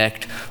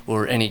disconnect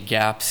or any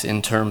gaps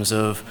in terms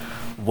of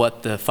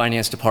what the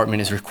finance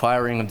department is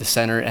requiring of the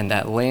center and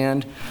that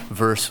land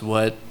versus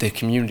what the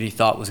community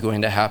thought was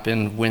going to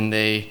happen when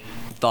they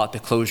thought the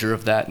closure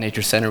of that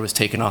nature center was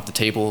taken off the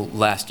table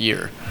last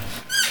year.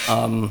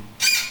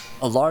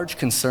 A large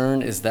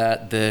concern is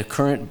that the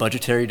current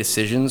budgetary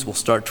decisions will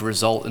start to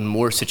result in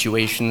more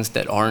situations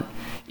that aren't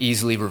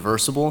easily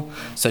reversible,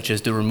 such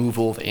as the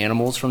removal of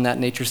animals from that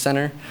nature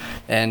center.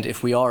 And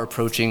if we are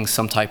approaching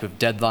some type of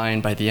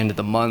deadline by the end of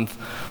the month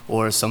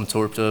or some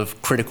sort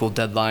of critical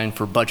deadline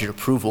for budget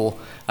approval,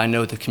 I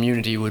know the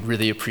community would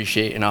really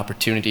appreciate an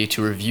opportunity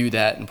to review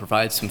that and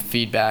provide some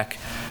feedback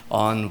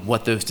on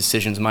what those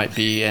decisions might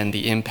be and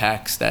the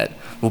impacts that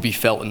will be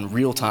felt in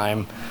real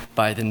time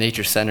by the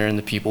nature center and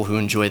the people who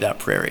enjoy that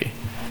prairie.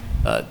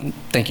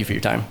 Thank you for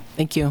your time.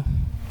 Thank you.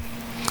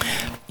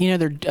 Any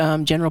other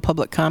general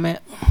public comment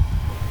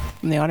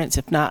from the audience?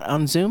 If not,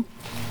 on Zoom?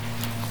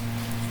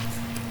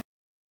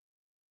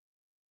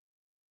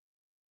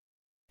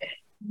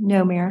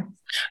 No, Mayor.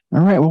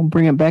 All right, we'll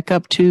bring it back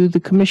up to the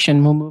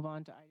commission. We'll move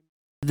on to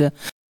the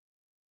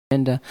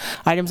agenda.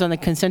 Items on the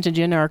consent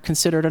agenda are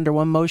considered under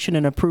one motion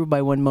and approved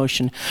by one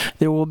motion.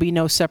 There will be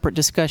no separate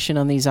discussion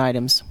on these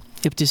items.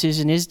 If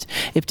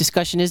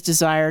discussion is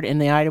desired,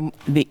 and the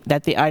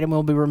item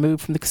will be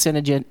removed from the consent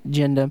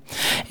agenda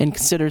and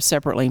considered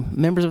separately.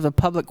 Members of the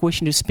public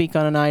wishing to speak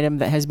on an item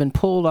that has been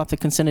pulled off the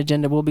consent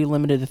agenda will be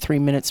limited to 3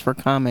 minutes for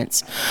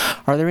comments.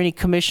 Are there any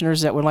commissioners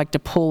that would like to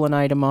pull an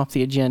item off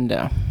the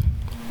agenda?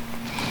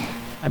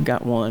 I've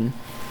got one.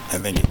 I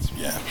think it's,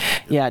 yeah.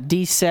 Yeah,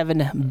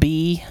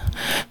 D7B,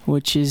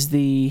 which is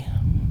the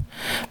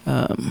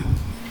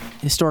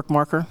historic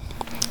marker.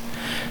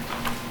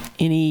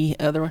 Any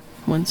other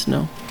ones?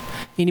 No.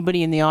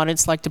 Anybody in the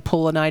audience like to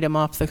pull an item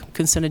off the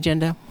consent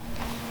agenda?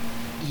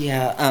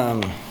 Yeah,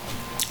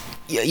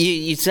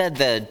 you said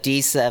the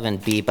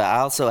D7B, but I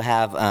also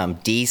have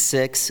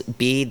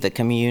D6B, the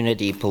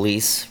Community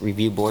Police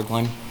Review Board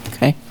one.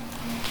 Okay.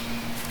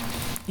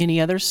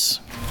 Any others?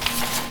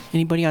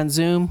 Anybody on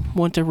Zoom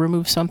want to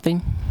remove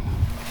something?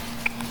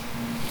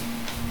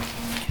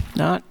 If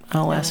not,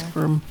 I'll ask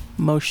for a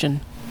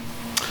motion.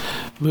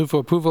 Move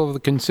for approval of the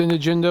consent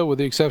agenda with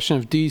the exception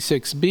of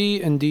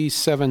D6B and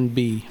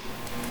D7B.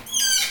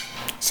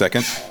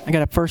 Second. I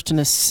got a first and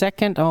a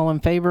second. All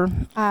in favor?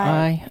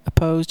 Aye.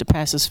 Opposed? It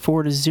passes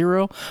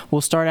 4-0.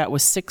 We'll start out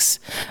with D6B,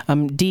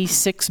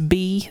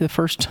 the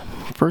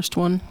first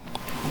one.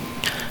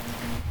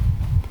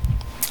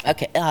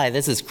 Okay, hi,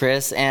 this is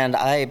Chris, and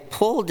I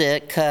pulled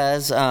it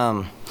because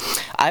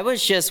I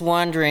was just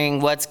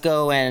wondering what's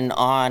going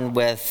on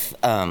with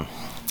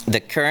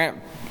the current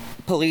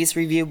police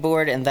review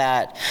board, and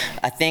that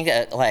I think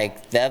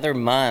like the other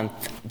month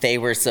they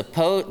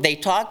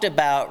talked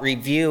about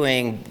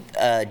reviewing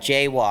a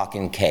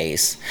jaywalking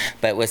case,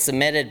 but it was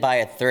submitted by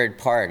a third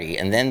party,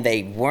 and then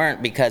they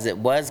weren't because it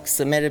was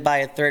submitted by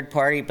a third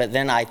party, but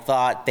then I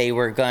thought they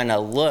were going to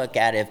look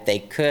at if they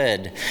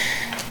could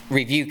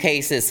review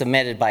cases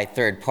submitted by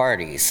third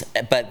parties.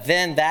 But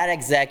then that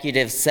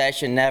executive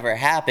session never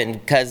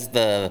happened because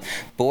the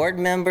board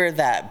member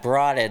that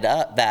brought it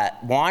up,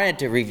 that wanted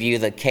to review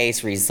the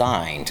case,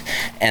 resigned.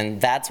 And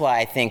that's why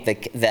I think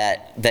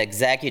that the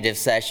executive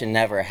session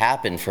never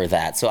happened for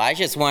that. So I was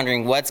just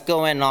wondering what's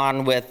going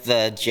on with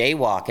the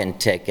jaywalking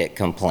ticket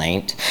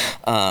complaint.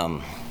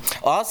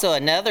 Also,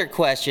 another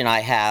question I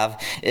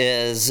have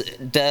is,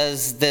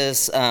 does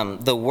this,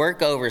 the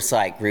work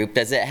oversight group,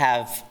 does it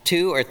have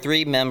 2 or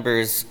 3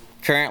 members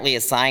currently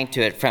assigned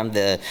to it from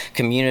the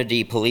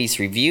Community Police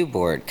Review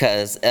Board.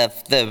 Because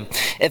if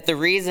the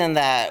reason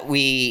that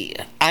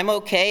I'm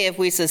okay if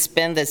we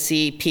suspend the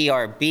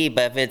CPRB,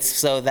 but if it's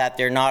so that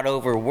they're not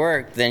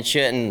overworked, then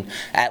shouldn't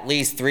at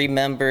least 3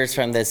 members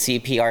from the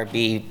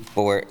CPRB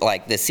board,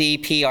 like the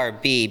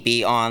CPRB,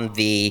 be on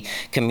the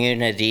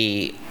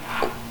Community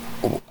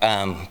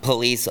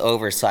Police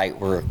Oversight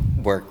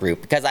work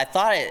group? Because I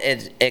thought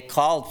it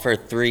called for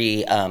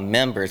 3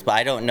 members, but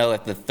I don't know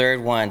if the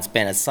third one's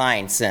been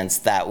assigned since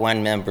that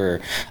one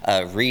member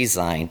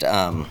resigned.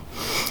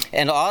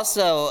 And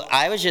also,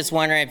 I was just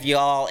wondering if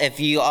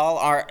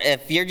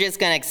you're just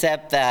going to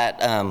accept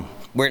that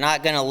we're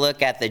not going to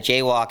look at the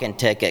jaywalking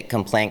ticket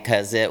complaint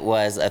because it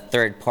was a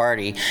third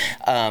party.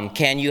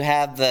 Can you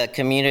have the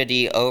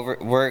community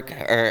work,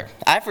 or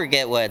I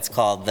forget what it's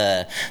called,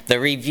 the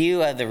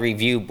review of the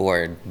review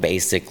board,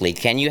 basically.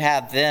 Can you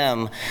have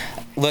them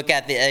look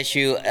at the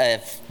issue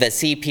if the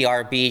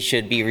CPRB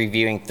should be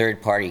reviewing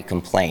third party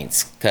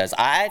complaints? Because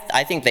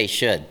I think they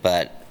should,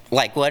 but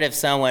like, what if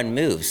someone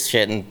moves?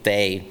 Shouldn't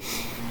they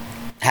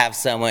have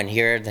someone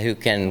here who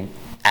can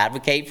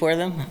advocate for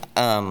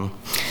them?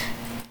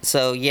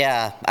 So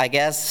yeah, I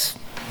guess,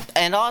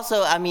 and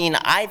also, I mean,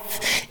 I'm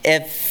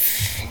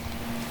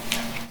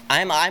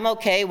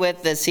okay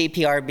with the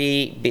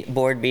CPRB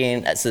board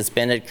being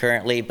suspended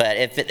currently, but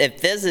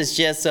if this is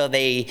just so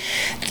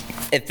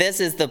if this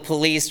is the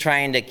police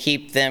trying to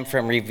keep them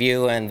from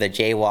reviewing the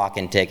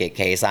jaywalking ticket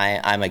case,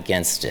 I'm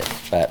against it.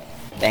 But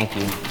thank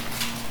you.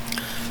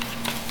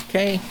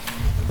 Okay.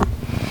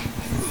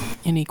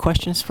 Any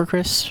questions for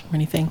Chris or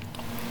anything?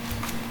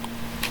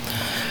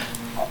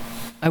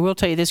 I will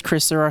tell you this,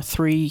 Chris, there are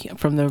 3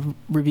 from the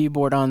review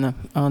board on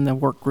the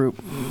work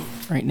group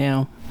right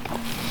now.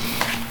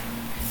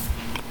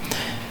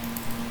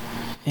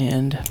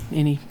 And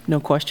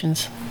no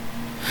questions?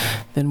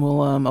 Then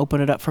we'll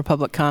open it up for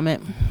public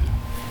comment.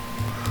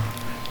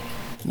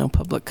 No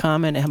public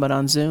comment. How about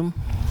on Zoom?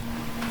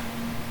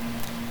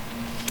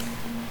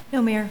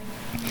 No, Mayor.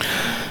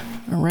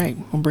 All right,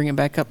 we'll bring it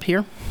back up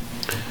here.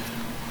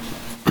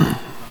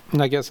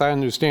 And I guess I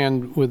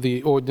understand with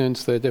the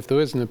ordinance that if there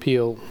is an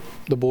appeal,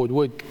 the board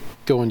would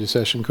go into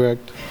session,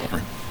 correct?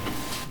 Right.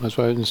 That's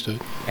what I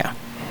understood. Yeah.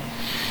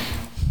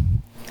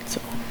 So,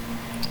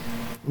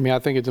 I mean, I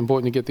think it's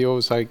important to get the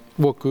oversight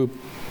work group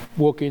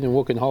working and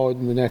working hard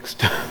in the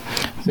next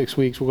 6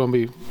 weeks. We're going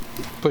to be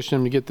pushing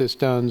them to get this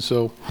done,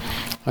 so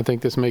I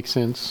think this makes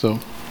sense. So.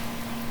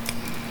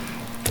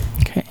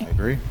 Okay. I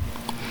agree.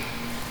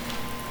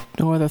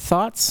 No other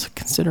thoughts?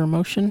 Consider a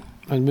motion.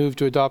 I move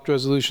to adopt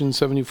Resolution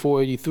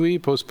 7483,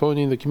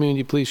 postponing the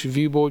Community Police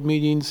Review Board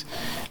meetings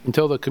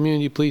until the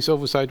Community Police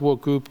Oversight Work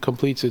Group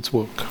completes its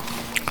work.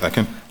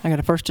 Second. I got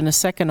a first and a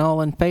second.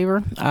 All in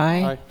favor?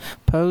 Aye. Aye.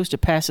 Opposed? It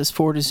passes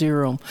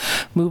 4-0.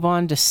 Move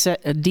on to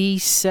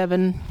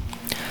D7B.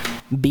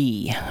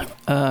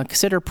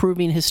 Consider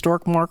approving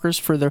historic markers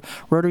for the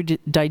Rotary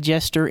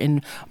Digester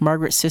in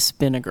Margaret Sis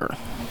Vinegar.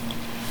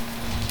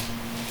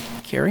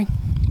 Carrie?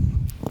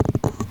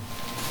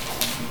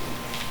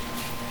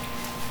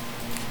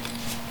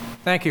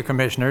 Thank you,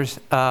 Commissioners.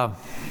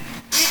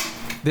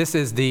 This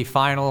is the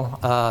final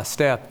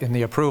step in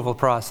the approval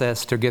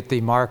process to get the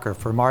marker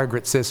for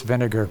Margaret Sis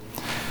Vinegar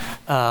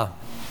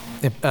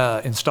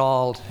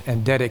installed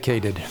and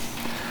dedicated.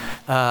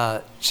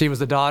 She was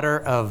the daughter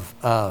of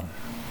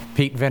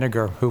Pete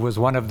Vinegar, who was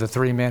one of the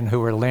 3 men who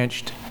were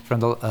lynched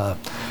from the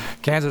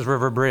Kansas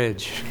River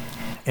Bridge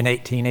in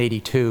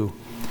 1882.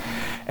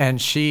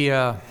 And she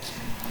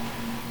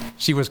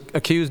was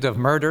accused of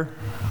murder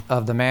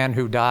of the man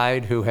who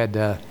died, who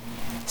had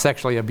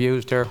sexually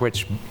abused her,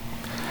 which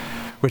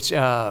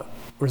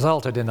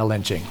resulted in the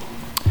lynching.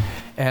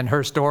 And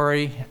her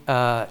story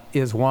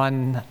is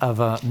one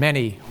of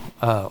many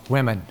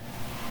women,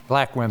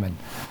 black women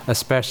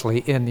especially,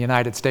 in the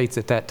United States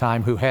at that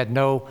time, who had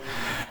no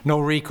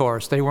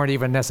recourse. They weren't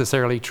even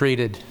necessarily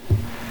treated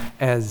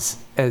as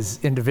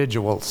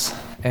individuals.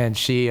 And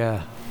she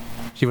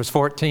was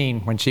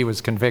 14 when she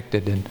was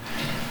convicted and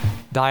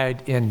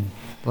died in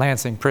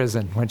Lansing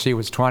prison when she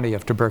was 20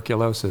 of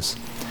tuberculosis.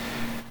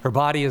 Her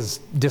body has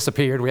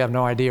disappeared. We have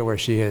no idea where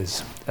she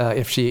is,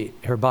 if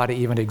her body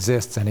even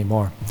exists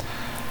anymore.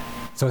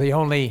 So the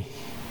only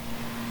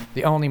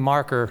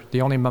marker,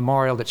 the only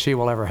memorial that she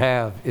will ever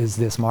have is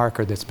this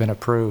marker that's been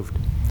approved,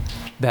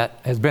 that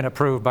has been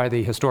approved by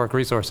the Historic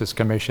Resources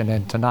Commission,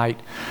 and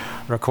tonight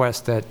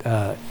request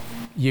that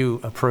you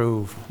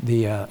approve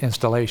the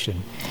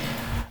installation.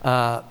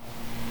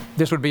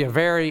 This would be a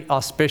very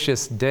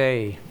auspicious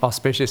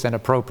and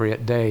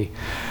appropriate day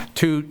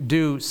to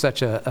do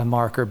such a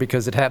marker,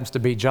 because it happens to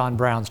be John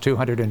Brown's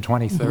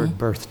 223rd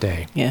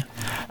birthday. Yeah.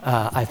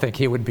 I think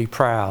he would be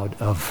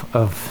proud of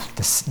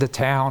the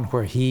town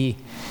where he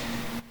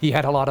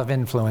had a lot of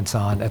influence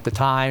on at the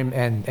time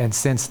and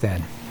since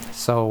then.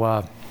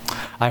 So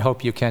I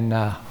hope you can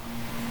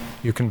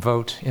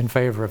vote in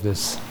favor of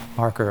this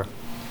marker.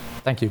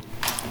 Thank you.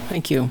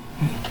 Thank you.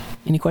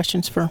 Any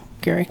questions for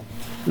Gary?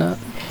 No.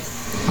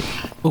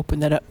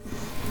 Open that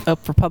up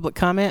for public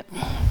comment.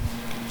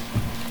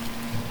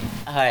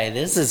 Hi,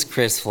 this is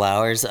Chris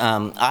Flowers.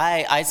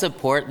 I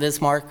support this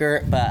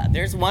marker, but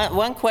there's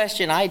one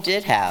question I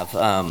did have.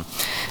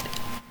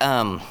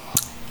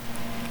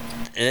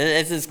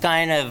 This is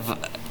kind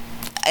of,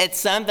 it's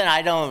something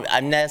I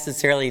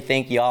necessarily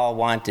think y'all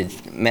want to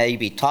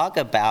maybe talk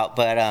about,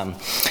 but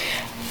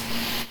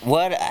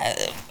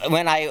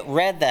when I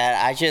read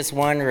that, I was just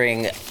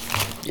wondering,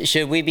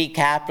 should we be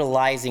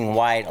capitalizing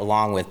white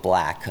along with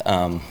black?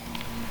 I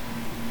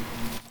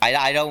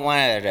don't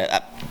want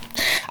to.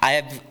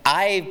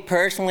 I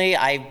personally,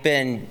 I've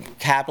been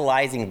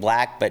capitalizing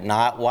black but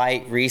not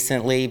white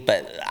recently,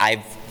 but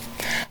I've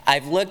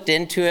looked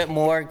into it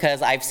more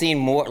because I've seen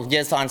more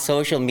just on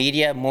social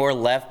media. More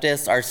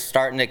leftists are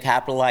starting to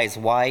capitalize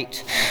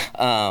white,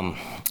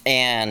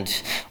 and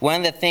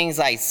one of the things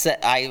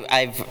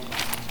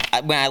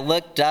when I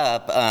looked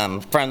up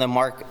from the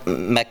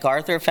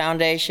MacArthur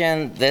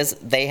Foundation,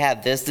 they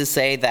have this to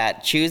say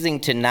that choosing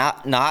to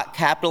not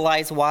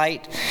capitalize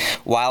white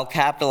while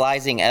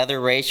capitalizing other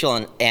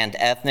racial and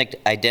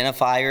ethnic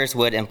identifiers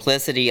would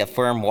implicitly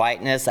affirm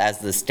whiteness as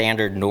the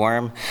standard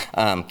norm.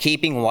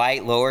 Keeping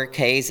white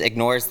lowercase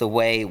ignores the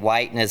way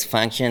whiteness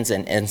functions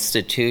in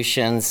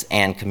institutions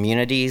and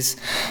communities.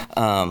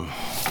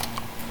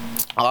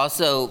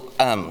 Also,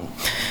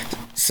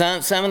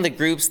 some of the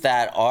groups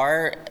that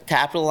are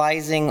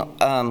capitalizing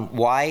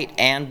white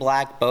and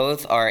black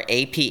both are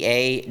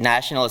APA,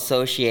 National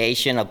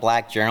Association of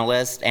Black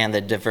Journalists, and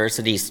the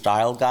Diversity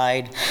Style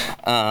Guide.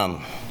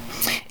 And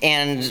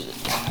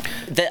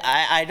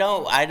I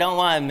don't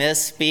want to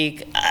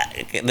misspeak.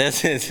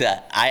 This is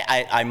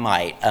I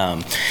might.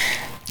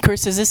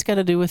 Chris, has this got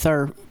to do with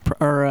our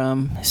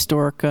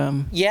historic?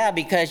 Yeah,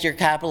 because you're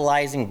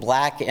capitalizing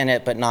black in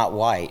it, but not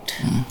white.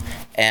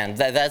 And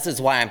this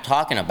is why I'm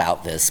talking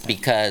about this,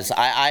 because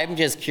I'm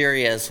just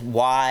curious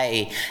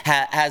why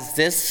has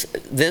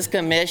this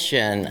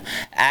commission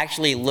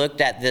actually looked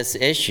at this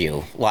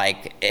issue,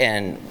 like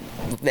in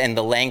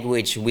the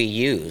language we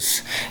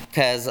use,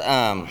 because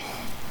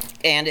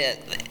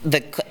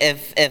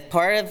if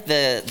part of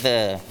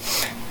the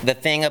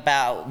thing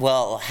about,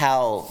 well,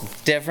 how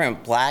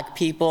different black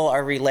people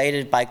are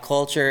related by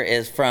culture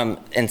is from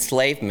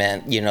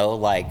enslavement,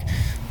 like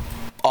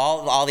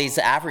all these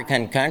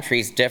African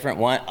countries, different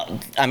one.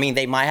 I mean,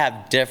 they might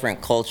have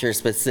different cultures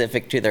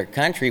specific to their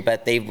country,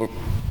 but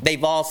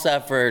they've all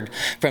suffered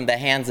from the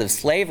hands of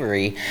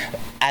slavery.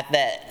 At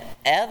the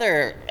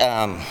other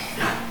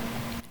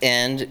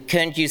end,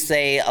 couldn't you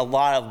say a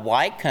lot of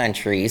white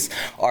countries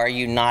are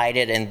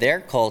united in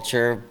their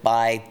culture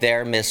by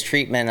their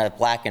mistreatment of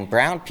black and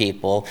brown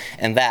people?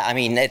 And that, I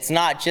mean, it's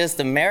not just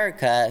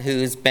America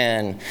who's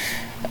been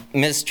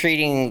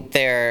mistreating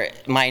their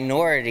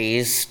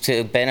minorities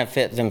to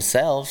benefit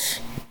themselves.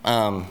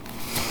 And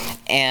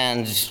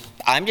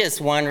I'm just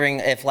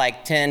wondering if,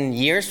 like 10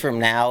 years from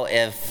now,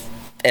 if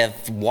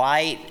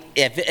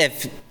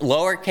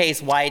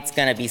lowercase white's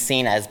going to be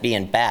seen as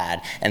being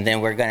bad, and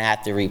then we're going to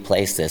have to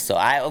replace this. So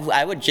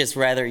I would just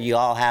rather you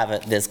all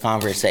have this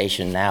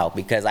conversation now,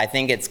 because I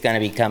think it's going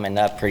to be coming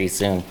up pretty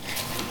soon.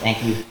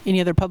 Thank you.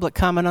 Any other public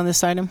comment on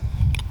this item?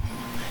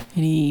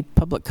 Any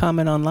public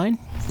comment online?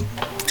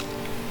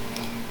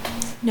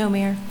 No,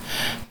 Mayor.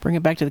 Bring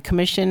it back to the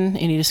commission.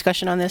 Any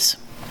discussion on this?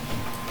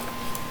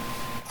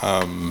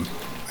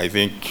 I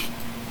think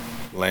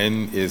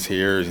Lynn is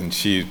here, and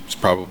she's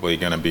probably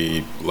going to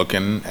be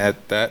looking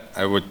at that,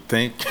 I would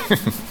think,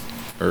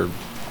 or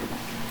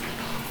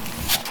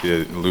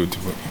to allude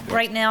to it.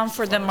 Right now,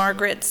 for the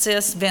Margaret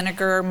Sis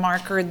Vinegar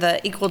marker, the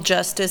Equal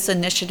Justice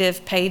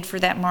Initiative paid for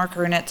that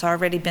marker, and it's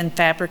already been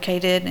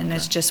fabricated and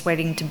is just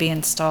waiting to be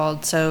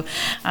installed. So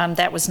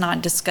that was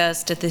not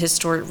discussed at the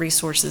Historic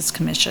Resources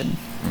Commission.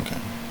 Okay.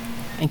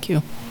 Thank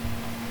you.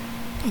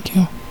 Thank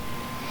you.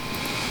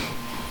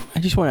 I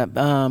just want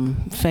to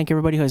thank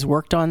everybody who has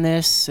worked on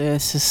this.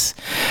 This has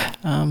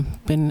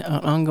been an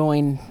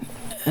ongoing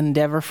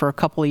endeavor for a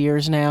couple of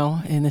years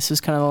now, and this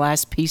is kind of the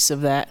last piece of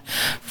that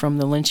from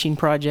the lynching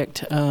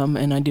project,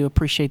 and I do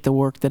appreciate the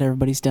work that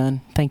everybody's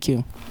done. Thank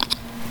you.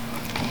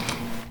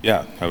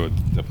 Yeah, I would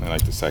definitely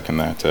like to second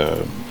that.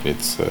 I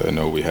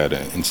know we had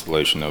an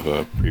installation of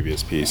a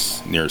previous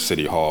piece near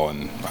City Hall,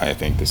 and I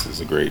think this is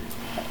a great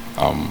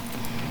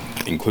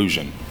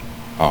inclusion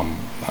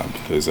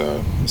because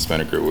Ms.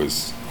 Vinegar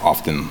was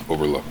often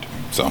overlooked.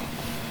 So.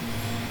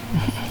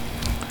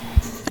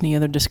 Any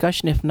other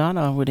discussion? If not,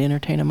 I would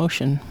entertain a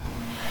motion.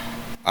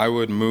 I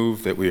would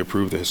move that we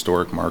approve the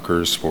historic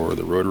markers for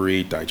the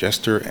Rotary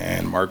Digester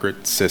and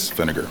Margaret Sis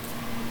Vinegar.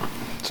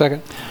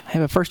 Second. I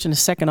have a first and a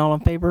second. All in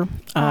favor?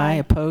 Aye.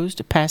 Opposed?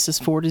 It passes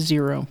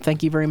 4-0.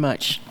 Thank you very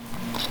much.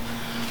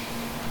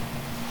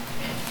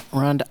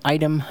 We're on to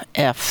item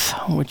F,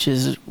 which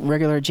is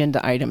regular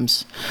agenda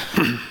items.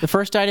 The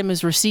first item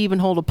is receive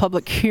and hold a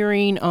public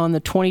hearing on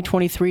the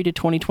 2023 to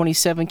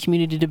 2027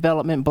 Community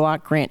Development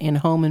Block Grant and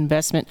Home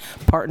Investment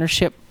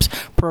Partnerships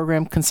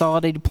Program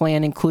Consolidated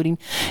Plan, including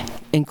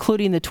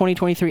the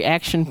 2023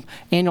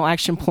 Annual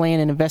Action Plan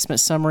and Investment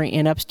Summary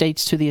and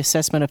updates to the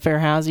Assessment of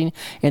Fair Housing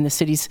and the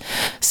city's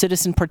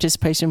Citizen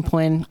Participation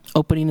Plan,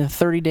 opening a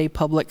 30-day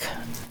public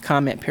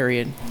comment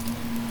period.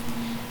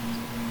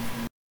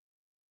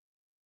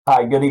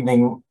 Hi, good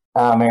evening,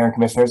 Mayor and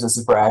Commissioners. This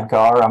is Brad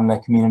Carr. I'm the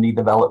Community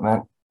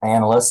Development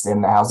Analyst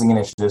in the Housing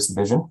Initiatives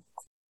Division.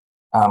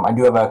 I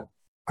do have a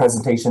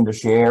presentation to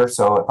share,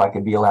 so if I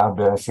could be allowed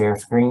to share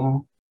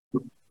screen.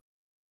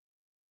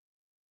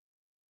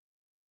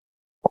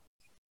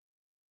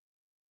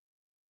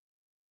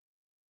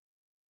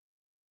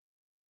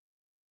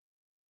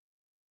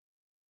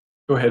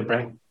 Go ahead,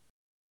 Brian.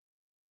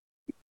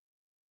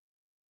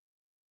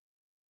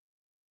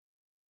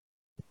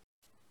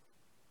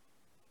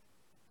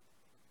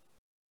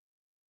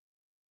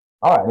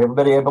 All right,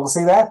 everybody able to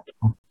see that?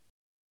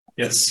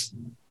 Yes.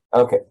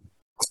 Okay.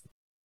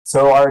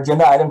 So our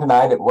agenda item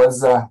tonight, it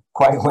was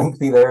quite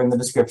lengthy there in the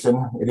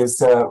description. It is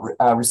to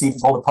receive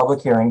and hold a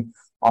public hearing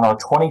on our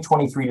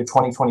 2023 to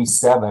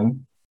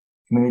 2027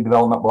 Community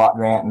Development Block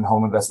Grant and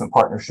Home Investment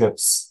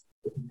Partnerships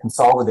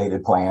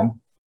Consolidated Plan,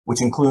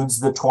 which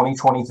includes the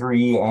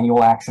 2023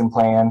 Annual Action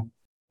Plan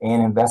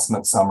and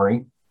Investment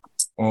Summary.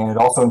 And it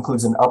also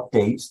includes an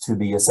update to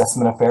the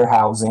Assessment of Fair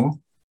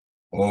Housing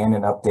and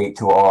an update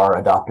to our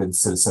adopted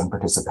Citizen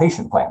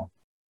Participation Plan.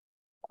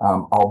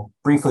 I'll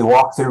briefly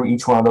walk through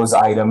each one of those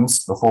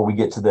items before we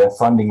get to the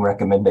funding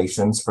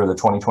recommendations for the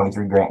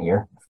 2023 grant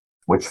year,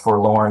 which for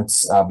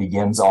Lawrence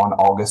begins on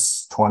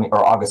August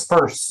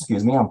 1st,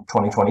 on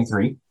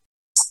 2023.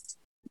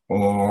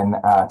 And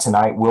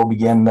tonight we'll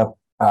begin the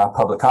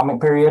public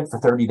comment period for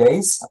 30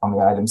 days on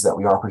the items that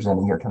we are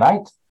presenting here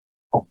tonight.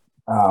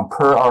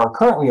 Per our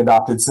currently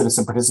adopted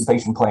Citizen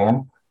Participation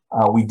Plan,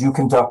 we do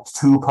conduct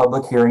 2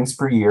 public hearings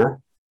per year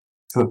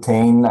to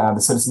obtain the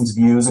citizens'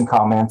 views and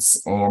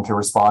comments and to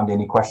respond to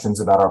any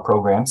questions about our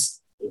programs.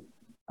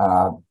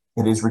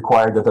 It is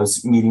required that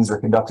those meetings are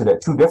conducted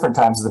at 2 different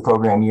times of the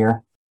program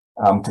year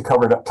to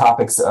cover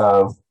topics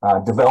of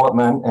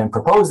development and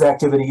proposed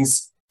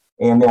activities,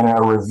 and then a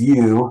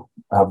review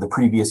of the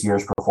previous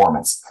year's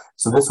performance.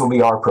 So this will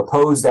be our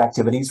proposed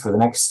activities for the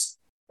next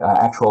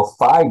actual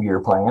 5-year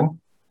plan.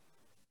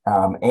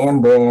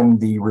 And then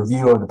the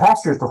review of the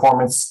past year's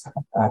performance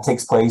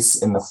takes place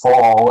in the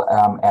fall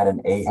at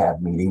an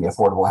AHAB meeting, the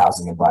Affordable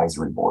Housing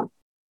Advisory Board.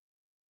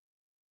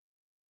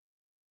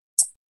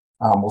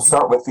 We'll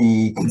start with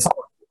the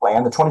consolidated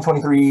plan, the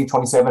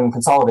 2023-27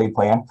 consolidated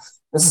plan.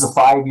 This is a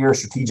 5-year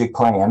strategic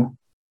plan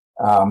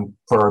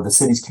for the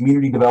city's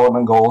community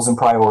development goals and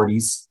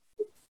priorities.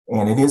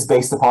 And it is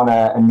based upon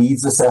a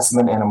needs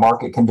assessment and a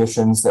market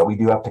conditions that we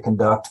do have to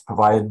conduct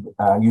provided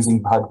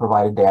using HUD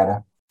provided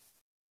data.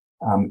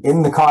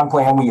 In the con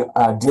plan, we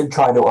did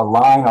try to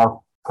align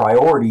our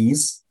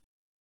priorities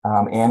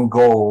and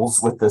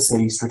goals with the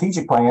city's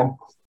strategic plan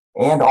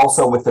and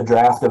also with the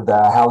draft of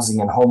the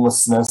housing and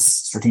homelessness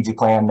strategic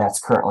plan that's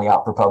currently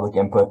out for public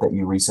input that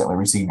you recently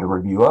received a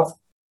review of.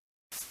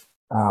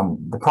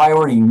 The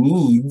priority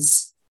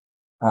needs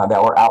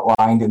that were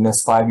outlined in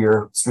this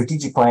 5-year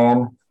strategic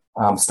plan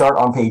start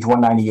on page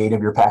 198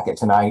 of your packet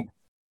tonight.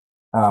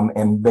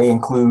 And they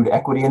include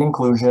equity and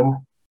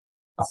inclusion,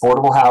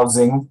 affordable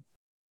housing,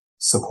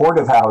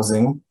 supportive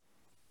housing,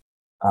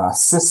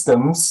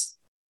 systems,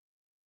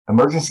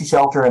 emergency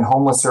shelter and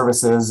homeless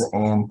services,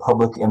 and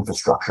public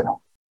infrastructure.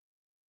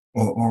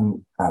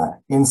 And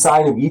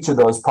inside of each of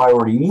those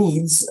priority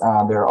needs,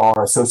 there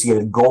are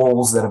associated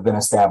goals that have been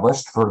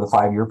established for the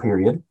 5-year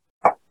period.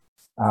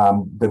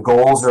 The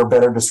goals are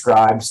better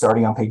described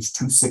starting on page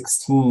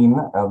 216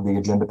 of the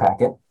agenda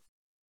packet.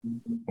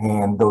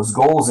 And those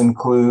goals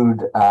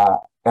include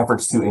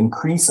efforts to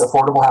increase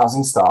affordable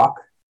housing stock,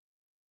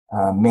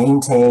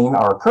 maintain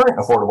our current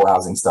affordable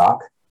housing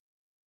stock,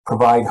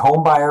 provide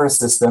home buyer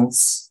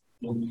assistance,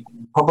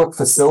 public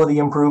facility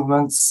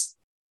improvements,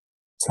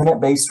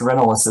 tenant-based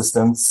rental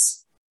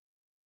assistance,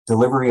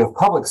 delivery of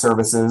public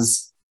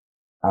services,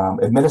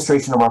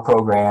 administration of our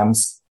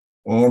programs,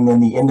 and then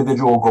the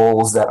individual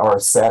goals that are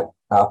set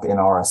up in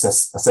our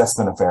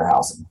assessment of fair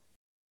housing.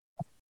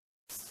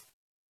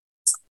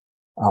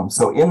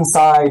 So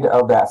inside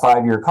of that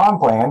 5-year con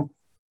plan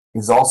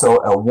is also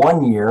a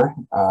 1-year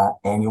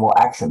annual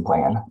action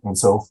plan. And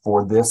so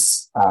for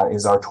this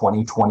is our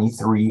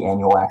 2023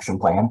 annual action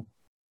plan.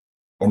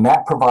 And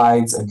that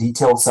provides a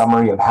detailed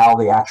summary of how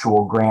the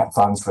actual grant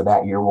funds for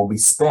that year will be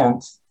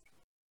spent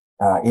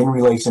in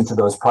relation to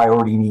those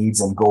priority needs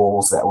and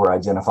goals that were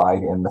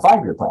identified in the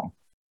 5-year plan.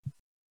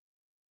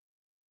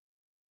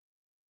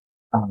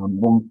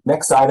 The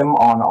next item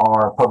on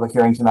our public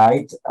hearing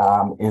tonight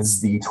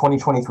is the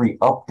 2023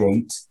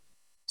 update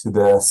to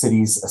the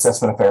city's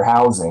assessment of fair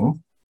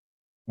housing.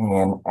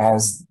 And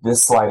as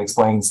this slide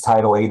explains,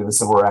 Title 8 of the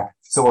Civil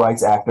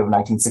Rights Act of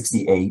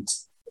 1968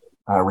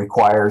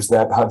 requires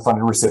that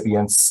HUD-funded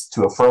recipients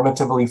to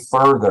affirmatively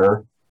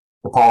further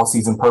the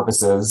policies and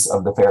purposes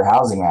of the Fair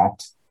Housing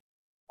Act,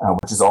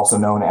 which is also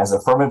known as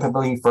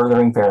Affirmatively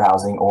Furthering Fair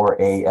Housing, or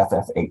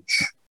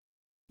AFFH.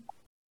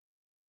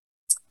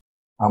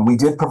 We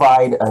did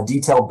provide a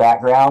detailed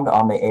background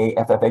on the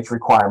AFFH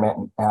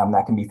requirement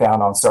that can be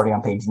found starting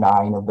on page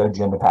 9 of the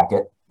agenda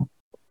packet.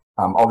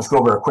 I'll just go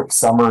over a quick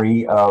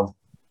summary of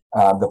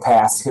the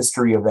past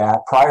history of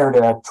that. Prior to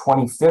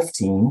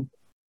 2015,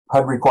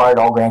 HUD required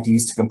all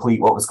grantees to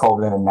complete what was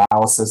called an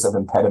analysis of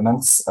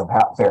impediments of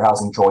fair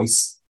housing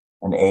choice,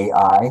 an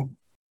AI,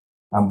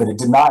 but it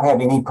did not have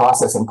any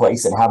process in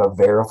place in how to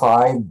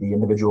verify the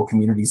individual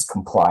community's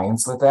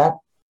compliance with that.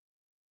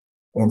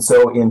 And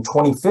so in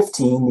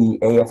 2015, the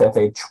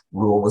AFFH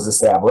rule was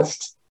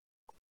established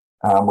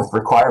with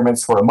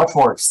requirements for a much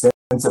more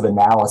extensive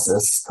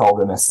analysis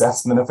called an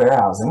assessment of fair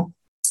housing,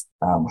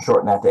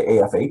 shorten that to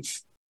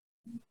AFH.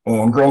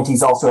 And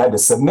grantees also had to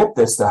submit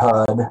this to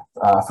HUD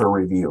for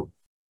review.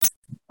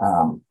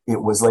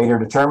 It was later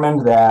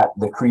determined that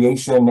the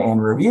creation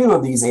and review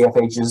of these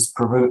AFHs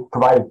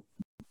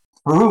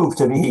proved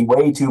to be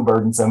way too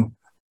burdensome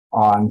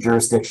on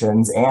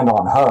jurisdictions and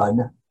on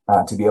HUD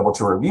to be able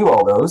to review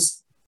all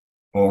those.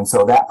 And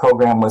so that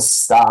program was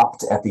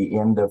stopped at the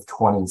end of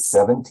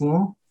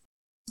 2017.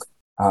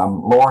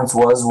 Lawrence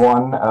was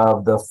one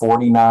of the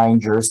 49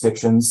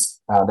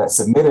 jurisdictions that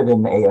submitted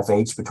an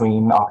AFH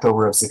between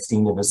October of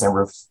 16 to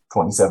December of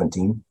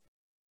 2017.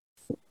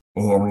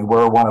 And we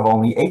were one of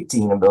only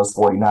 18 of those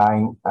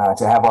 49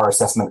 to have our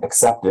assessment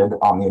accepted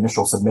on the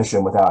initial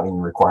submission without any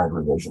required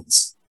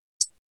revisions.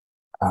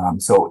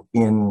 So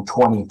in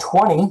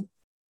 2020,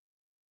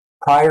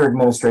 prior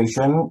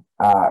administration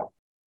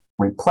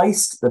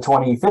replaced the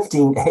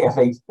 2015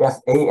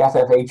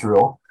 AFFH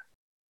rule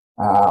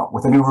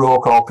with a new rule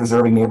called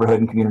Preserving Neighborhood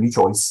and Community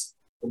Choice.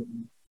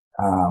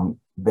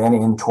 Then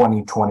in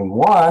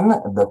 2021,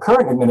 the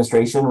current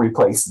administration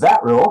replaced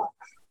that rule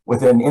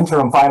with an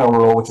interim final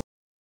rule, which is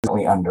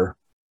currently under.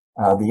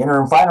 The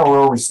interim final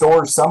rule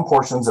restores some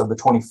portions of the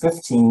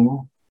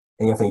 2015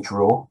 AFH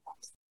rule,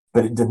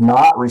 but it did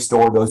not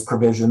restore those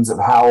provisions of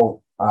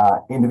how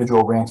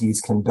individual grantees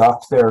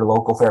conduct their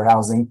local fair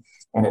housing,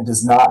 and it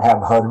does not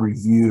have HUD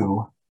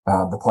review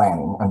the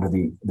planning under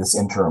this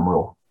interim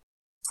rule.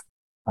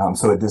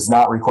 So it does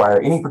not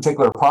require any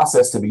particular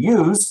process to be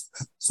used.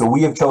 So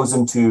we have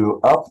chosen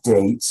to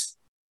update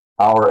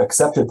our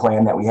accepted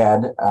plan that we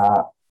had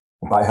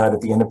by HUD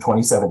at the end of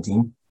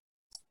 2017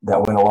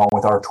 that went along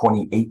with our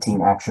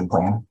 2018 action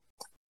plan.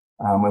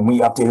 When we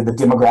updated the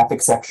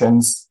demographic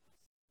sections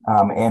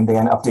and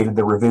then updated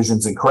the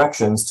revisions and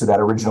corrections to that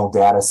original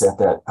data set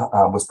that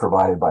was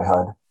provided by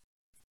HUD.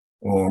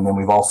 And then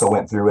we've also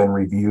went through and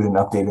reviewed and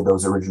updated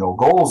those original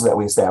goals that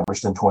we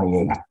established in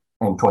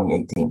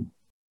 2018.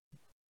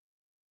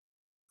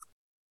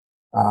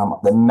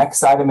 The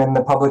next item in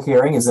the public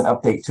hearing is an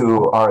update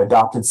to our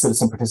adopted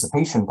citizen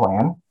participation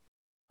plan.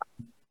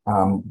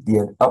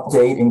 The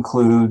update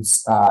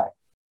includes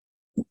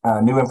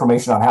new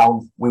information on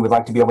how we would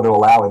like to be able to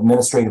allow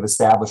administrative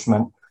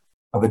establishment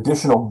of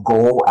additional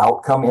goal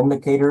outcome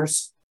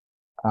indicators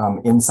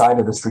inside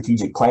of the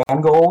strategic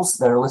plan goals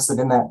that are listed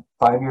in that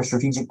 5-year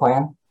strategic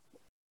plan.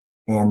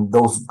 And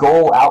those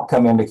goal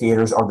outcome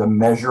indicators are the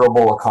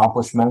measurable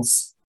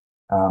accomplishments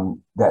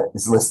that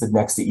is listed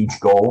next to each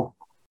goal.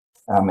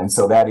 And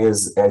so that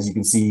is, as you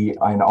can see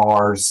in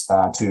ours,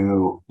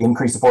 to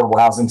increase affordable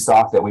housing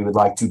stock that we would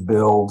like to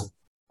build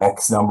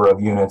X number of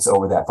units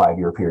over that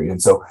 5-year period.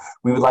 And so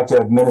we would like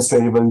to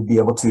administratively be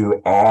able to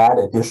add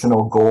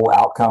additional goal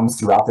outcomes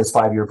throughout this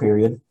 5-year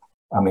period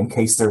in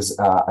case there's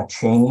a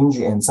change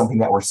in something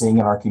that we're seeing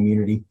in our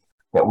community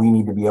that we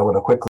need to be able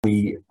to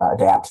quickly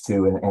adapt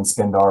to and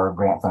spend our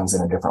grant funds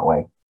in a different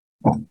way.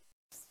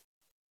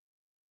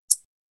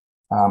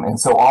 And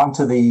so on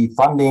to the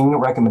funding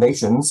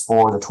recommendations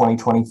for the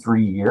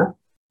 2023 year.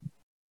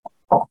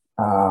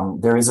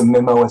 There is a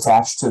memo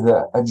attached to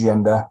the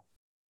agenda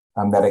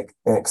that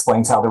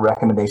explains how the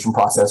recommendation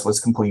process was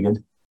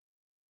completed.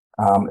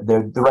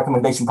 The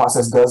recommendation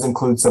process does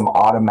include some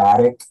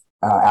automatic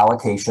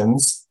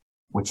allocations,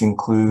 which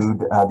include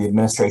the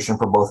administration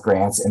for both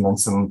grants and then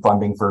some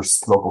funding for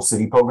local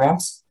city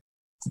programs.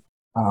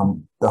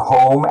 The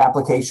home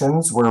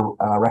applications were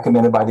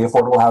recommended by the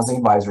Affordable Housing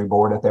Advisory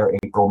Board at their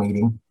April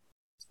meeting.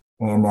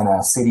 And then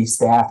a city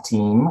staff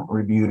team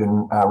reviewed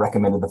and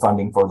recommended the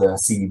funding for the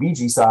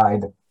CDBG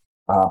side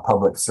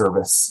public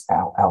service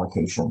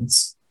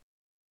allocations.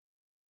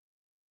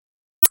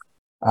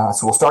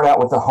 So we'll start out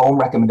with the home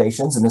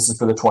recommendations, and this is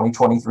for the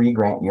 2023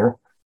 grant year.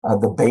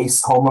 The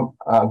base home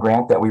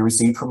grant that we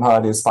received from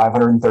HUD is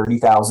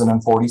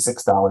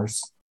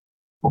 $530,046.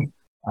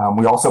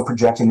 We're also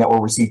projecting that we'll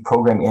receive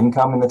program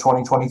income in the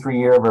 2023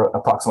 year of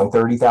approximately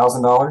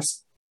 $30,000.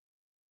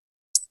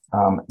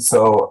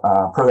 So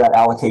per that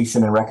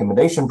allocation and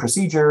recommendation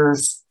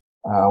procedures,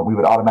 we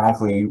would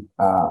automatically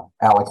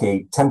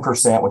allocate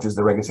 10%, which is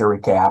the regulatory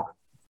cap,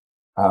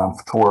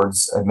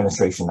 towards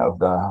administration of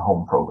the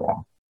home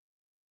program.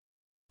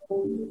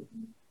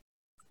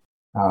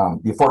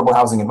 The Affordable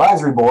Housing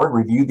Advisory Board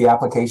reviewed the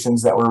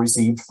applications that were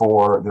received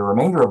for the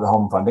remainder of the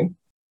home funding.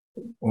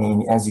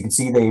 And as you can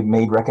see, they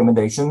made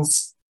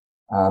recommendations.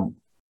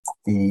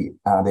 They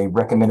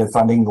recommended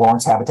funding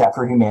Lawrence Habitat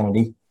for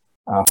Humanity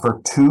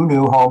for 2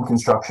 new home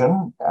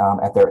construction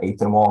at their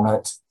 8th and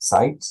Walnut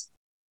site.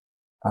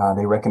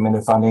 They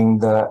recommended funding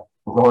the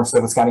Lawrence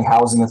Douglas County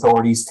Housing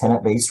Authority's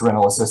tenant-based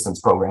rental assistance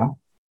program.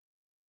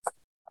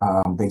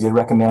 They did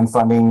recommend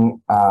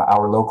funding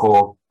our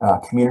local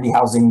community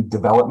housing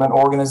development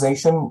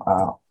organization,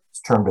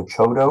 it's termed a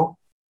CHODO,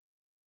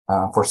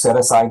 for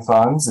set-aside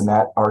funds, and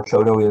that our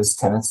CHODO is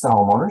tenants to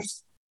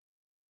homeowners.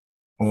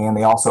 And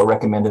they also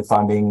recommended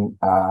funding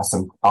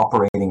some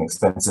operating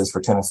expenses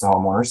for tenants to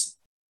homeowners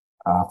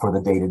for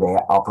the day-to-day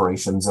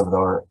operations of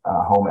their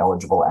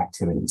home-eligible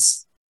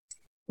activities.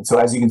 And so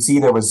as you can see,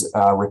 there was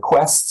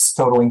requests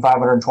totaling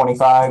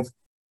 525.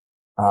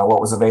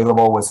 What was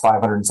available was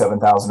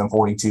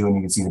 507,042, and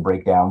you can see the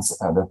breakdowns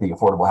that the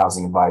Affordable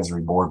Housing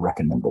Advisory Board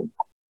recommended.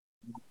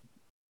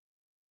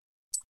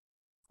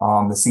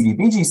 On the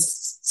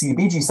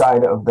CDBG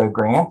side of the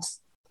grant,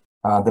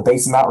 the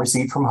base amount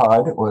received from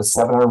HUD was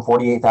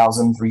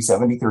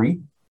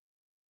 $748,373,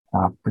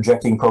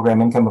 projecting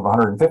program income of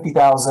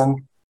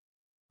 $150,000,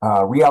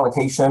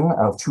 reallocation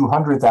of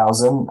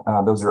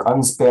 $200,000. Those are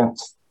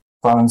unspent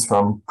funds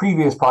from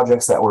previous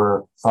projects that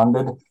were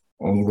funded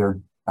and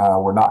either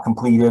were not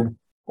completed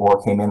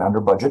or came in under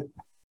budget.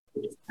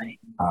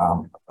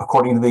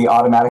 According to the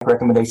automatic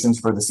recommendations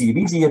for the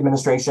CDBG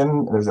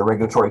administration, there's a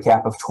regulatory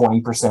cap of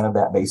 20% of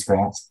that base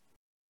grant.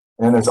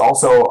 And then there's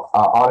also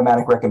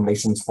automatic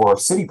recommendations for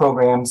city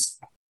programs,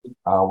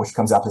 which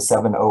comes out to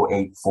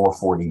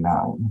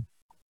 $708,449.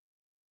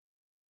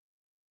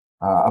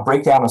 A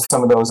breakdown of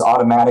some of those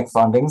automatic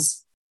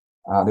fundings.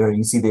 There you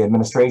can see the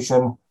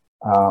administration,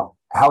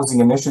 Housing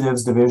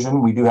Initiatives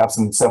Division. We do have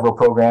several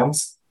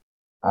programs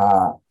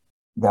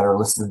that are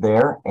listed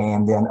there,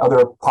 and then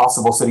other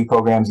possible city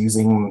programs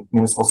using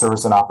municipal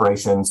service and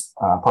operations,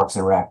 Parks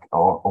and Rec,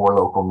 or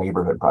local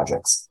neighborhood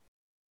projects.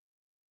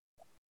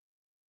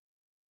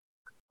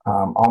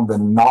 On the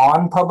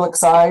non-public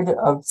side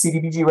of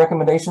CDBG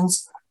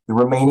recommendations, the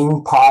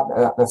remaining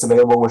pot that's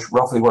available, which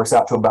roughly works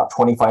out to about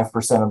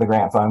 25% of the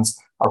grant funds,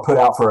 are put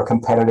out for a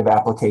competitive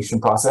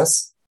application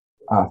process.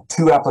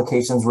 2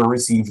 applications were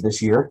received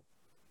this year.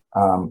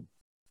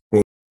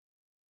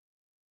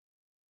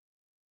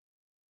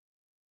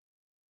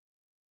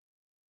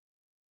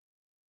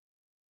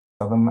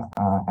 Of them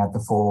at the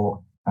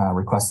full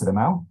requested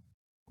amount.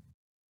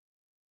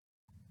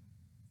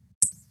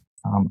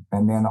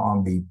 And then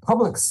on the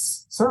public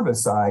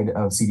service side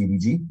of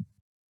CDBG,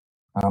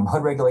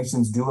 HUD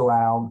regulations do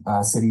allow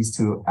cities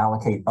to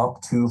allocate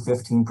up to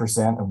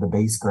 15% of the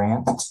base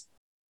grant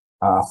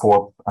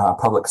for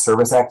public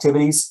service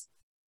activities,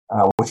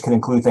 which can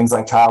include things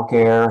like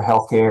childcare,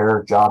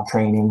 healthcare, job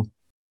training,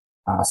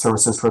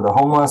 services for the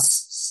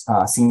homeless,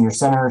 senior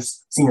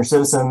centers, senior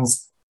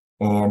citizens,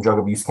 and drug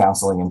abuse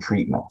counseling and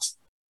treatment.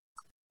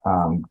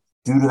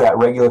 Due to that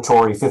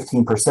regulatory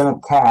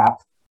 15%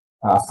 cap,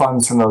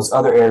 funds from those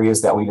other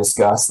areas that we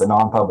discussed, the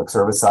non-public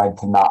service side,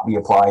 cannot be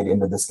applied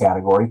into this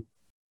category.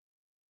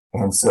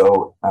 And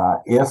so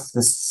if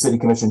the City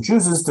Commission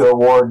chooses to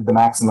award the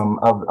maximum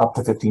of up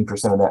to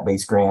 15% of that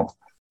base grant,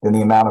 then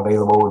the amount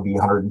available would be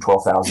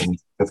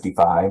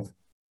 $112,055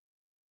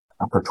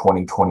 for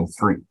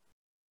 2023.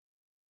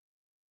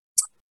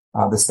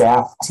 The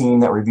staff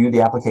team that reviewed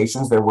the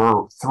applications, there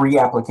were 3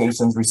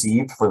 applications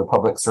received for the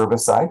public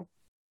service side.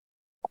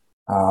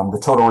 The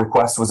total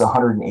request was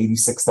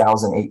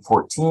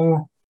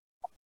 $186,814.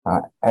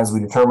 As we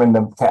determined,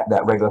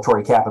 that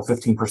regulatory cap of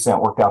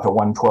 15% worked out to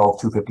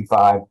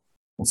 $112,255.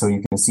 And so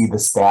you can see the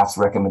staff's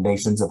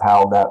recommendations of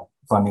how that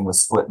funding was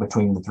split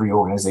between the 3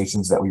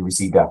 organizations that we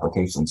received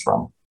applications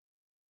from.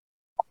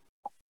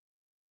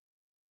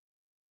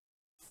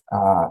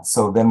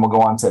 So then we'll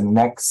go on to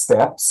next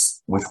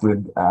steps, which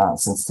would,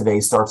 since today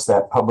starts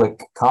that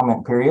public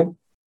comment period,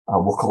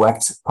 we'll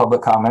collect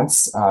public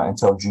comments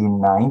until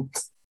June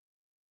 9th.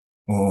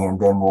 And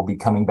then we'll be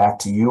coming back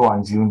to you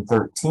on June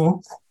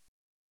 13th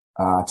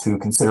to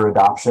consider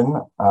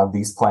adoption of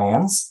these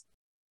plans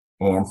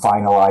and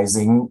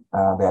finalizing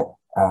that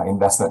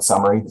investment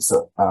summary,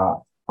 so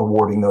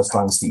awarding those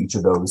funds to each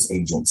of those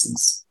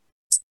agencies.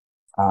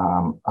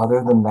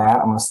 Other than that,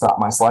 I'm going to stop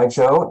my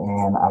slideshow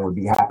and I would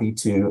be happy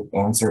to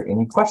answer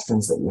any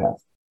questions that you have.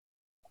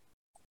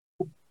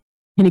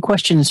 Any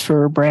questions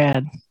for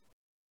Brad?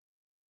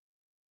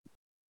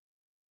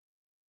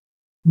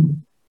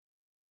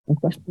 No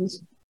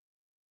questions?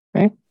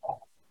 Okay.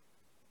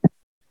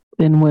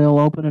 Then we'll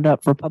open it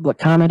up for public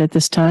comment at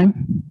this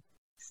time.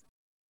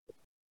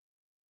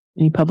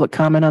 Any public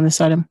comment on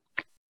this item?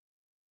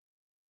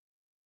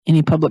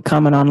 Any public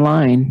comment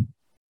online?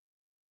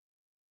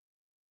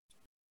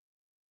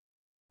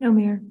 No,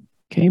 Mayor.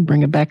 Okay,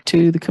 bring it back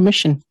to the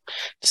commission.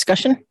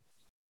 Discussion?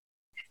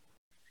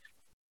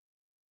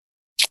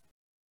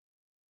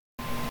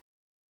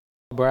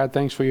 Brad,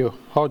 thanks for your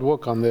hard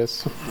work on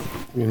this.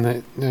 I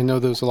mean, I know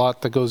there's a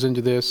lot that goes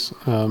into this,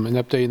 and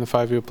updating the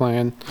 5-year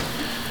plan.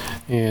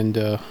 And,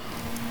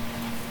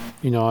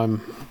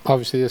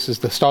 obviously this is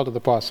the start of the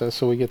process,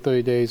 so we get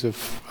 30 days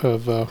of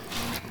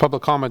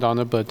public comment on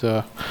it, but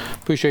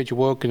appreciate your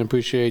work and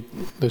appreciate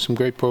there's some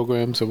great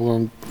programs that we're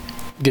going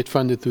to get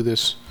funded through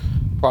this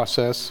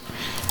process.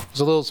 I was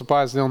a little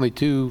surprised that only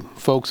 2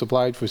 folks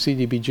applied for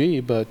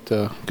CDBG, but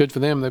good for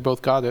them, they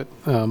both got it.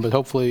 But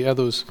hopefully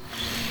others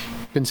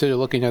consider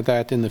looking at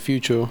that in the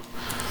future.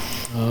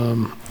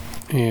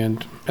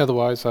 And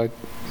otherwise, I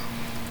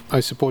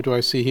support what I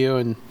see here,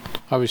 and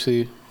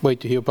obviously wait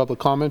to hear public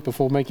comment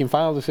before making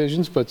final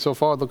decisions, but so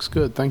far it looks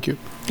good. Thank you.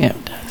 Yeah,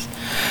 it does.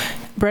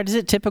 Brad, is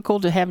it typical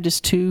to have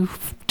just two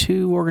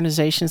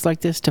organizations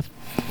like this to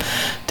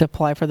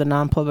apply for the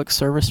non-public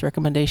service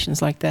recommendations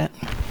like that?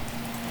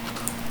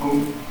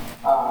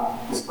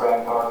 This is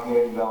Brad Carr,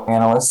 Community Development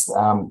Analyst.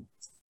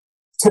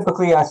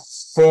 Typically, I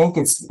think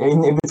it's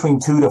in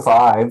between 2 to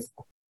 5.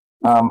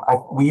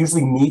 We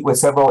usually meet with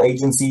several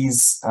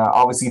agencies,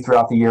 obviously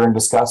throughout the year, and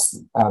discuss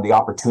the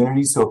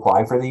opportunities to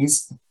apply for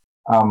these.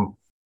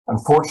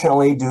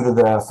 Unfortunately, due to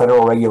the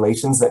federal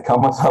regulations that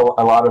come with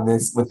a lot of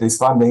this, with these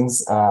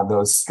fundings,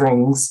 those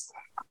strings,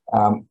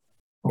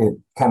 it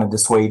kind of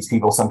dissuades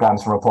people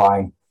sometimes from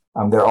applying.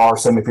 There are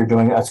some, if you're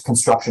doing a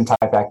construction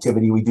type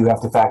activity, we do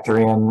have to factor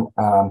in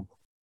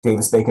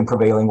Davis-Bacon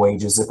prevailing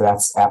wages if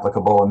that's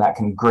applicable, and that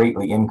can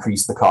greatly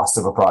increase the cost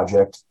of a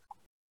project.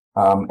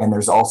 And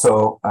there's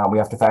also, we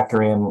have to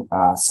factor in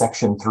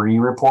Section 3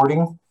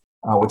 reporting,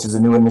 which is a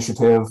new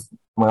initiative.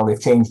 Well,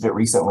 they've changed it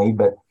recently,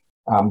 but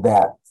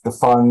that the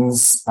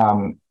funds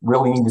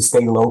really need to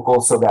stay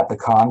local so that the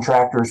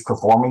contractors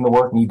performing the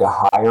work need to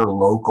hire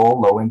local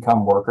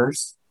low-income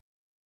workers.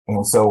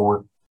 And so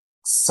we're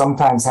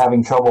sometimes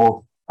having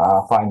trouble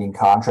finding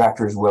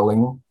contractors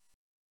willing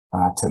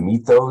to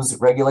meet those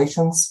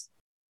regulations.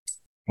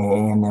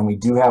 And then we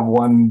do have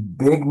one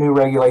big new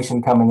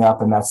regulation coming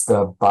up, and that's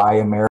the Buy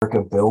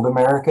America, Build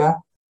America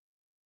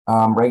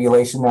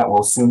regulation that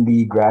will soon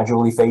be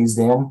gradually phased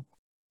in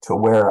to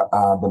where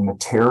the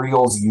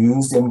materials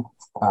used in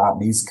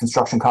these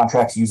construction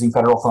contracts using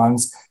federal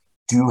funds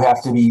do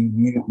have to be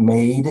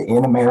made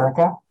in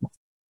America.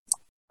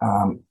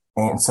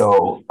 And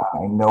so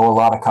I know a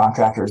lot of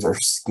contractors are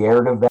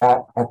scared of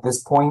that at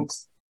this point.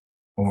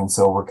 And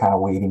so we're kind of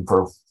waiting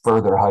for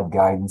further HUD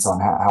guidance on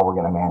how we're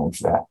going to manage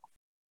that.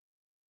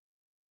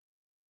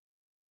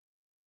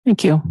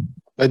 Thank you.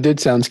 That did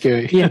sound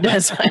scary. Yeah, it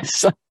does.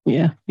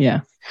 Yeah.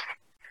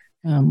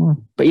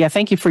 But yeah,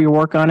 thank you for your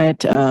work on it.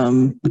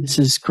 This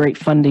is great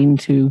funding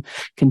to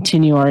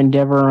continue our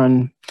endeavor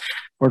on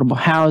affordable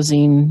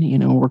housing,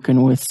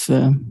 working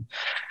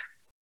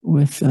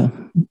with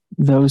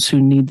those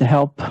who need the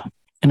help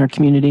in our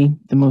community,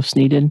 the most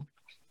needed.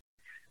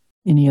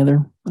 Any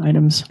other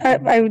items?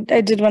 I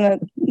did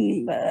want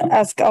to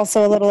ask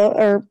also a little,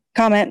 or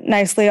comment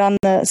nicely on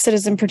the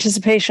citizen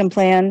participation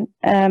plan.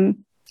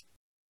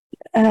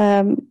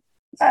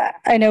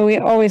 I know we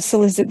always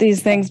solicit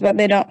these things, but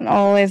they don't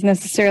always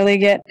necessarily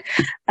get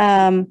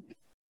a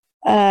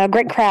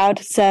great crowd.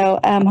 So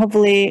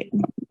hopefully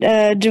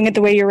doing it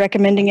the way you're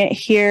recommending it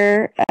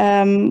here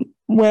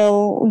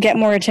will get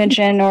more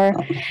attention, or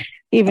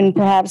even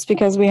perhaps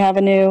because we have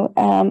a new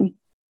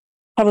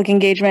public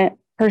engagement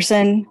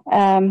person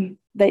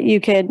that you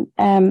could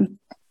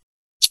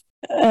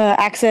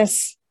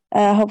access.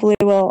 Hopefully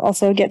we'll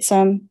also get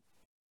some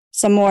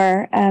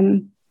more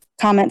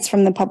comments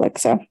from the public.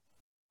 So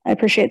I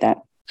appreciate that.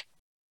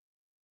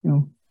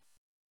 Is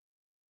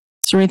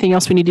there anything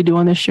else we need to do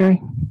on this,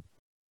 Sherry?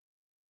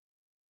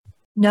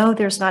 No,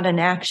 there's not an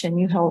action.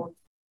 You helped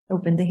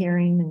open the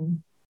hearing,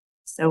 and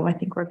so I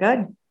think we're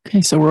good.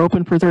 Okay, so we're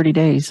open for 30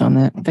 days on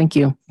that. Thank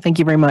you. Thank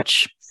you very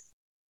much.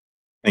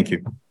 Thank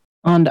you.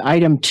 On to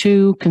item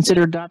 2,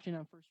 consider adopting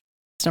on first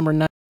number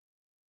 9,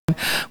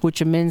 which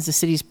amends the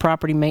city's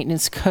property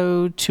maintenance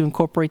code to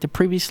incorporate the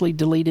previously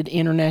deleted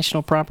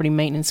International Property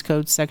Maintenance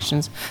Code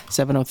sections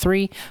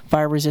 703,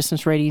 fire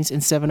resistance ratings,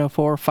 and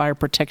 704, fire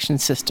protection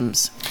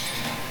systems.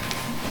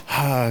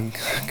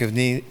 Good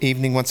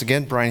evening once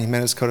again. Brian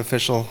Jimenez, Code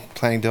Official,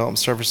 Planning Development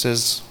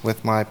Services,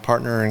 with my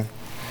partner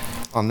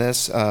on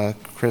this,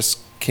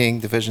 Chris King,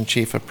 Division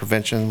Chief of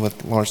Prevention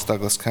with Lawrence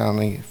Douglas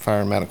County Fire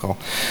and Medical.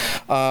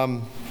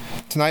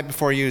 Tonight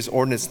before you is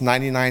Ordinance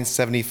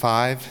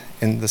 9975.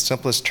 In the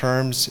simplest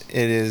terms,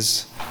 it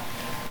is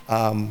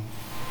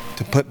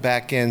to put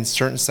back in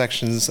certain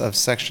sections of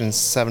Sections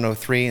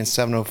 703 and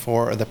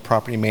 704 of the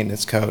Property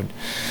Maintenance Code.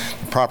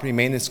 The Property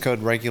Maintenance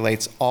Code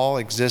regulates all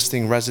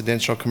existing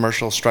residential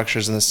commercial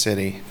structures in the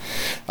city.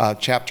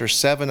 Chapter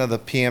 7 of the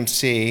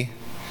PMC,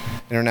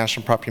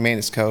 International Property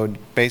Maintenance Code,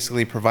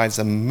 basically provides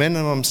the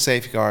minimum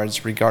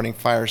safeguards regarding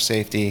fire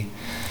safety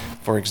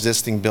for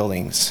existing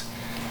buildings.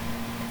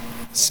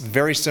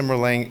 Very similar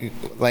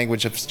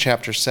language of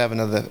Chapter 7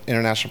 of the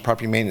International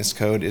Property Maintenance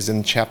Code is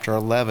in Chapter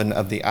 11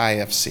 of the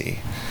IFC.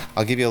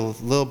 I'll give you a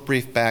little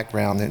brief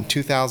background. In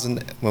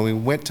 2000, when we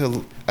went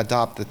to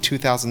adopt the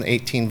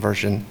 2018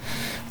 version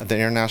of the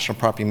International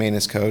Property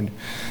Maintenance Code,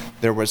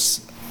 there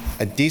was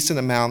a decent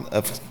amount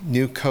of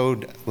new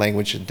code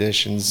language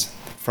additions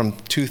from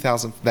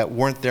 2000 that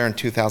weren't there in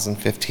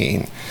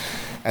 2015.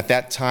 At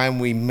that time,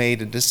 we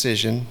made a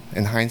decision,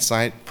 in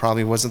hindsight,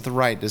 probably wasn't the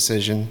right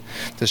decision,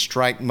 to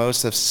strike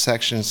most of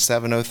sections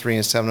 703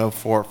 and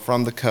 704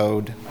 from the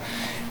code.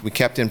 We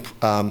kept in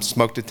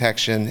smoke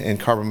detection and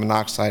carbon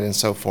monoxide and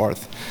so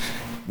forth.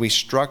 We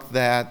struck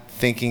that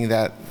thinking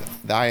that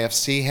the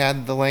IFC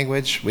had the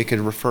language, we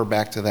could refer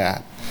back to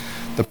that.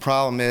 The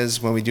problem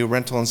is when we do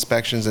rental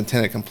inspections and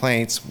tenant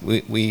complaints,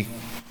 we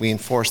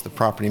enforce the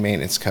property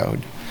maintenance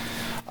code.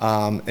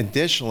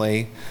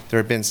 Additionally, there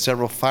have been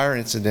several fire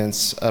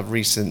incidents of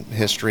recent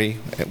history,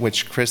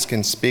 which Chris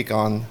can speak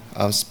on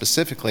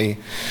specifically,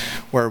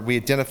 where we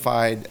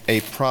identified a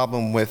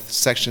problem with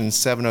section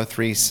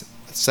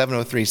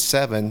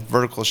 703.7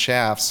 vertical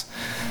shafts,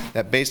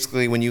 that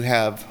basically when you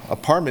have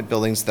apartment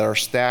buildings that are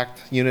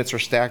stacked, units are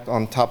stacked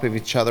on top of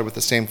each other with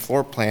the same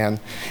floor plan,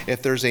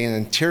 if there's an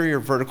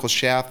interior vertical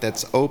shaft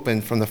that's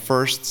open from the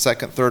first,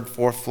 second, third,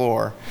 fourth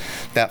floor,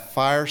 that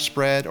fire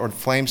spread or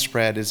flame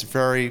spread is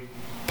very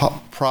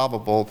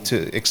probable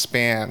to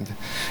expand,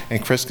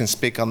 and Chris can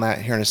speak on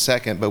that here in a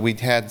second, but we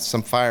had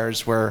some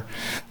fires where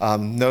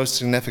no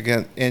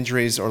significant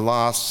injuries or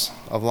loss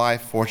of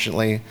life,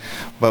 fortunately,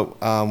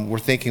 but we're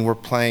thinking we're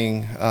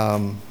playing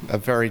a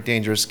very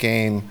dangerous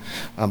game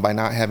by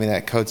not having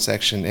that code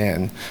section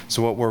in.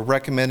 So what we're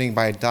recommending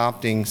by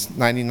adopting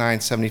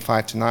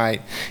 9975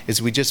 tonight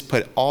is we just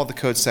put all the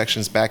code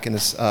sections back into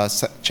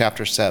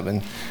Chapter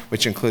 7,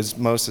 which includes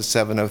most of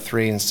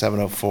 703 and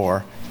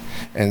 704.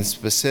 And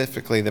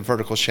specifically, the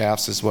vertical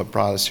shafts is what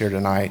brought us here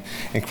tonight.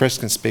 And Chris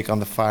can speak on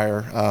the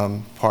fire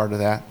part of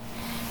that.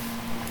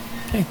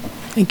 Okay,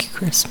 thank you,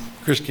 Chris.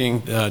 Chris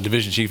King,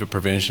 Division Chief of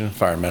Prevention,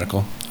 Fire and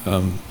Medical.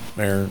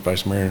 Mayor,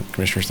 Vice Mayor,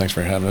 Commissioners, thanks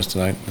for having us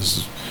tonight. This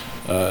is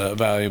a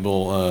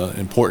valuable,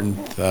 important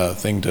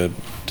thing to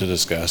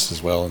discuss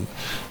as well, and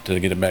to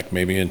get it back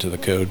maybe into the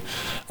code.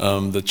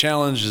 The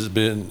challenge has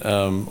been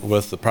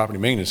with the property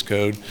maintenance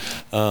code.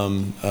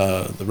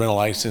 The rental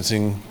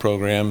licensing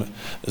program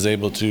is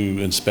able to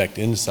inspect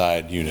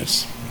inside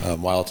units.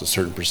 While it's a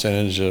certain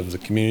percentage of the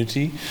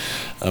community,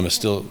 it's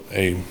still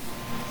a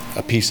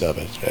piece of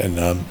it.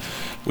 And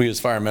we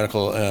as Fire and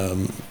Medical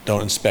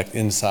don't inspect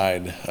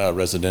inside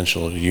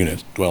residential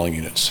dwelling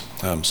units.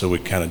 So we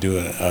kind of do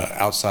an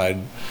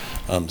outside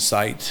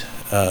site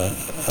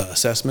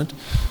assessment,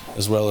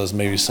 as well as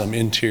maybe some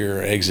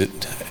interior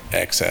exit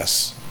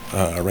access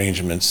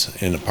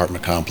arrangements in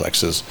apartment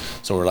complexes.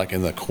 So we're like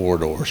in the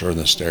corridors or in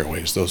the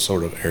stairways, those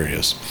sort of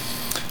areas.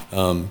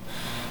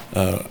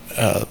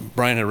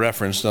 Brian had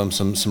referenced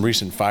some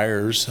recent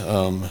fires.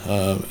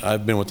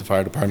 I've been with the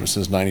fire department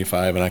since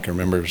 '95, and I can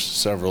remember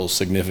several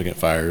significant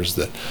fires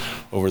that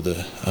over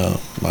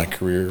my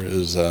career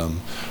is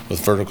with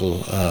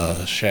vertical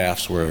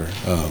shafts where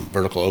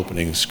vertical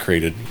openings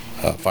created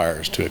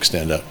fires to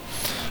extend up.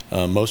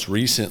 Most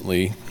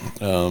recently,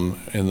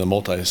 in the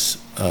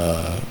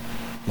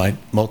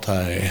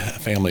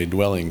multi-family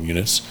dwelling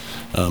units,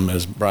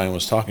 as Brian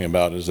was talking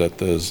about, is that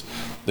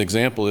the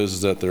example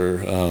is that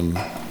they're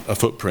a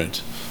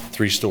footprint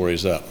 3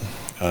 stories up.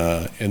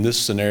 In this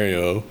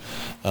scenario,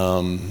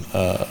 the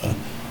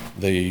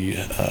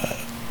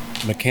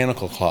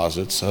mechanical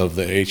closets of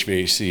the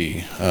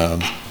HVAC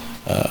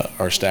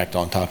are stacked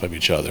on top of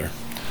each other.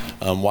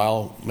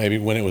 While maybe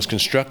when it was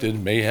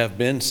constructed may have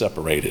been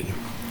separated.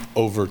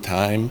 Over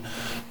time,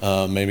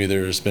 maybe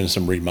there's been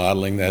some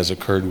remodeling that has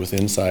occurred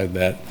inside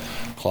that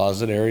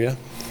closet area,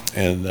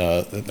 and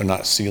they're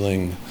not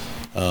sealing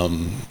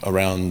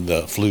around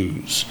the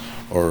flues,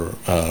 or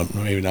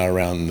maybe not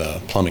around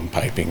the plumbing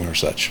piping or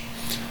such.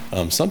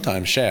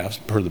 Sometimes shafts,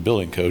 per the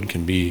building code,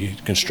 can be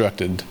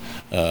constructed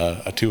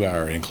a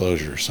 2-hour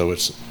enclosure, so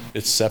it's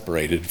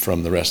separated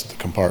from the rest of the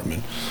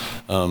compartment.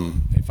 A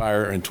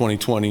fire in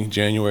 2020,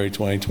 January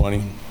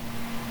 2020,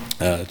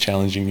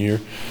 challenging year.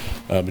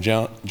 But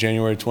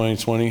January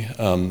 2020,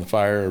 the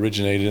fire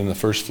originated in the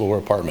first floor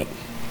apartment,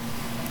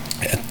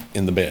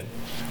 in the bed,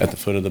 at the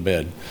foot of the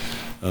bed,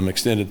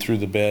 extended through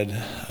the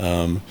bed,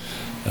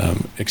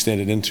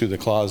 extended into the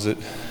closet,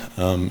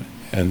 and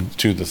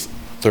to the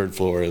 3rd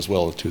floor as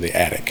well as to the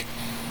attic.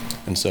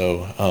 And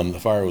so the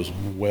fire was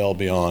well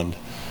beyond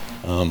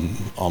on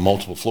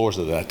multiple floors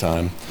at that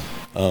time.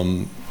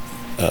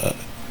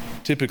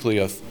 Typically,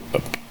 a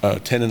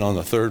tenant on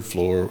the 3rd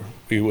floor,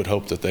 we would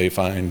hope that they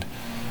find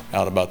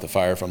out about the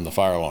fire from the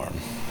fire alarm,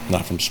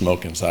 not from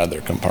smoke inside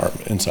their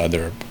compartment, inside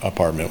their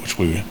apartment, which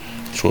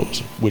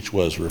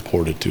was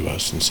reported to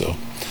us. And so,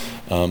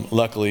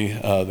 luckily,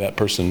 that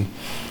person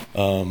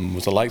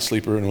was a light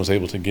sleeper and was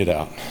able to get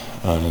out,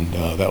 and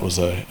that was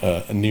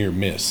a near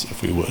miss,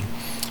 if we would.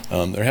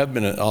 There have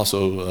been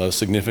also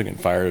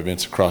significant fire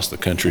events across the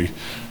country.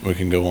 We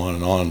can go on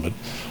and on, but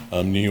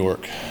New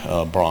York,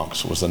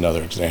 Bronx was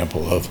another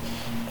example of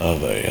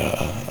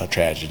a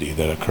tragedy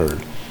that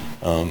occurred.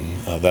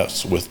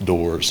 That's with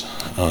doors,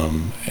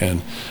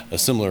 and a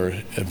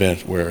similar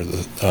event where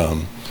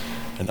an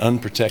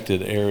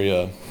unprotected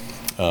area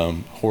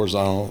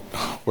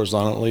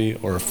horizontally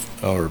or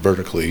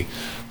vertically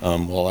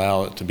will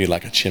allow it to be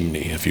like a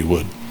chimney, if you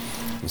would.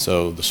 And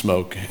so the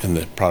smoke and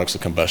the products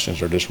of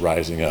combustions are just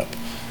rising up.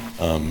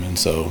 And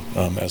so,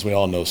 as we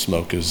all know,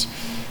 smoke is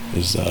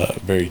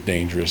very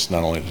dangerous,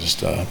 not only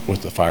just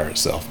with the fire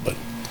itself, but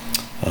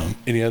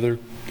any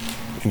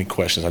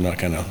questions? I know I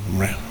kind of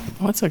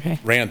That's okay.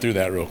 ran through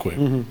that real quick.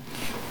 Mm-hmm.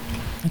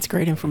 That's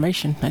great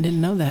information. I didn't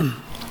know that.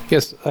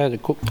 Yes, I had a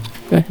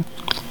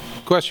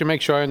question,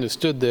 make sure I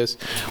understood this.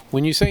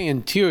 When you say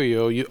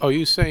interior, are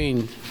you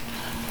saying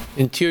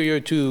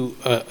interior to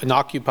an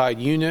occupied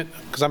unit?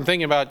 Because I'm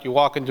thinking about you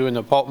walk into an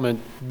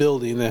apartment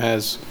building that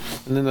has,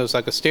 and then there's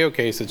like a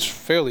staircase that's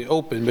fairly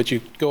open, but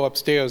you go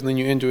upstairs and then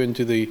you enter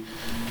into the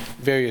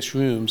various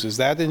rooms. Is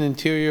that an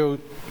interior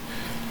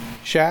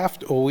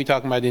shaft, or are we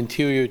talking about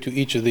interior to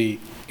each of the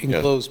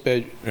enclosed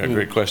bedrooms? Yeah,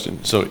 great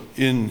question. So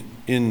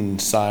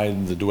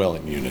inside the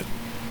dwelling unit.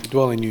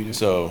 Dwelling unit.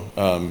 So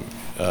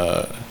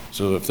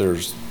so if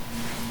there's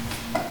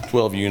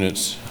 12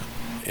 units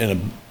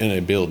in a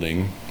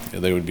building,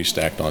 they would be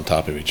stacked on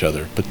top of each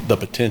other. But the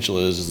potential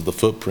is the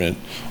footprint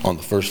on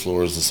the first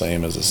floor is the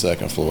same as the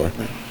second floor.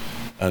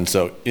 And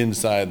so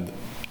inside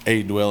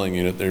a dwelling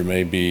unit, there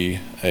may be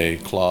a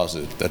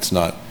closet that's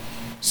not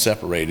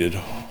separated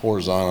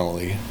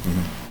horizontally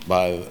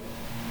by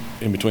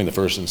in between the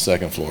first and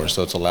second floor.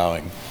 So it's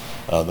allowing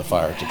the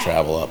fire to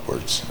travel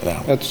upwards and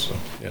outwards.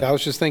 I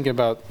was just thinking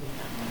about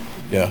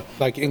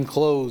like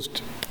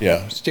enclosed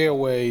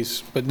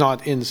stairways, but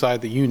not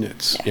inside the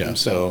units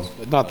themselves.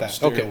 But not that.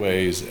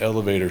 Stairways,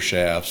 elevator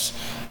shafts.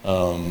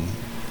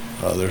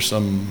 There's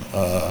some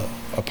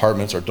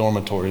apartments or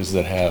dormitories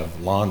that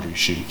have laundry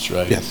chutes,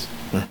 right? Yes.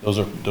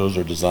 Those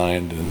are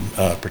designed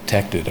and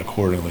protected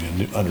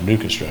accordingly under new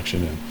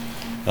construction.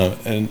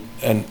 And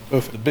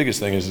the biggest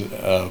thing is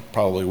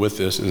probably with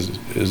this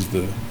is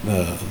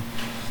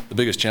the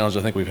biggest challenge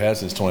I think we've had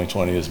since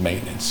 2020 is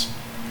maintenance,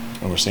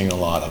 and we're seeing a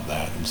lot of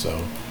that. And so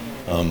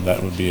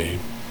that would be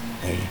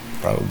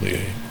probably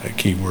a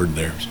key word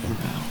there. So.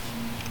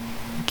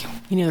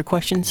 Any other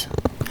questions?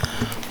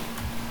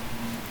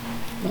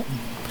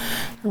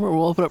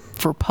 We'll open up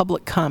for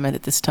public comment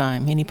at this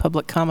time. Any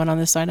public comment on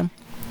this item?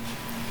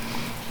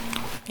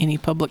 Any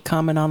public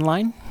comment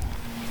online?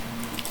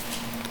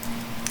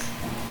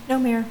 No,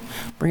 Mayor.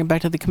 Bring it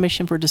back to the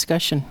commission for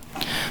discussion.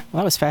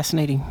 Well, that was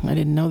fascinating. I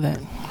didn't know that.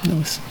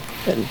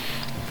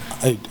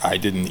 I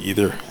didn't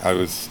either. I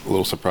was a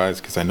little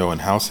surprised because I know in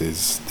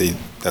houses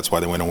that's why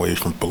they went away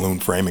from balloon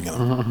framing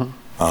them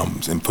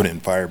and put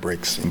in fire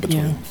breaks in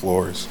between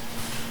floors.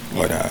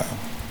 But I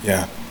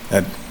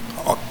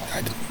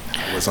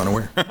was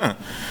unaware.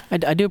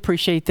 I do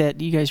appreciate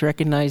that you guys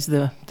recognize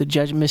the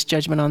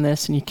misjudgment on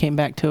this and you came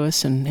back to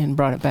us and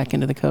brought it back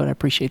into the code. I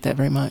appreciate that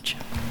very much.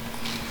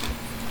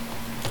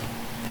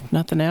 If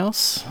nothing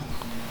else.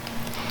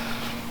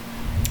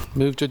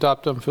 Move to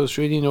adopt on first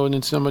reading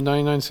ordinance number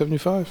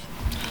 9975.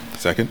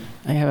 Second.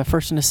 I have a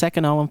first and a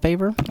second. All in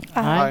favor?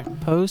 Aye.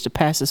 Opposed? It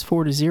passes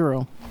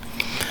 4-0.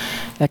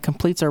 That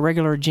completes our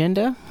regular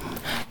agenda.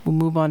 We'll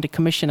move on to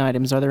commission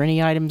items. Are there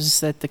any items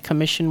that the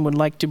commission would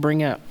like to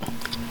bring up?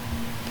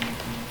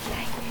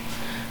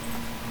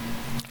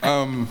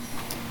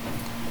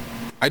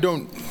 I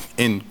don't,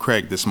 and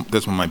Craig, this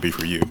one might be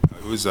for you.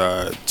 It was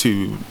I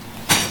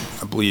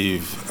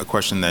believe, a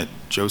question that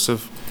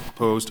Joseph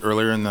posed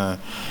earlier in the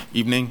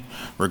evening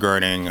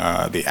regarding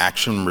the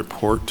action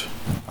report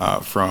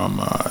from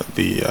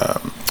the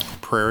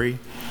Prairie.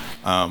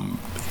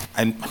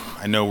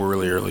 I know we're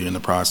really early in the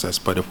process,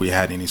 but if we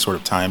had any sort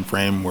of time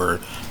frame where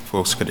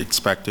folks could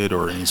expect it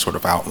or any sort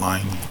of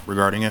outline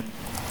regarding it?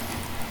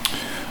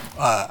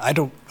 I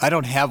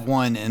don't have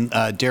one,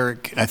 and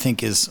Derek, I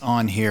think, is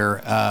on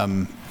here.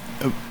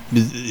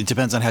 It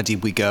depends on how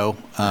deep we go.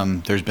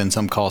 There's been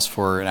some calls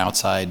for an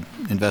outside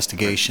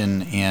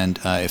investigation, and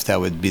if that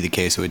would be the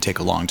case, it would take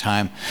a long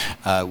time.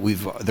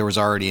 There was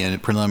already a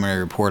preliminary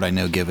report I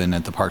know given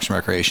at the Parks and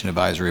Recreation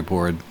Advisory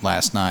Board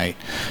last night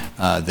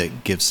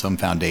that gives some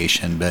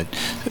foundation. But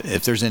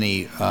if there's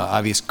any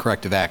obvious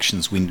corrective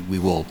actions, we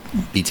will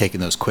be taking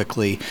those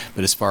quickly.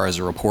 But as far as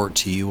a report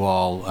to you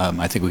all,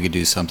 I think we could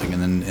do something,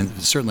 and then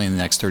certainly in the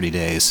next 30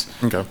 days,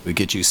 we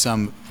get you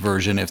some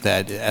version. If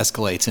that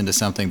escalates into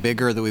something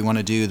bigger that we want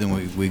to do, then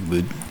we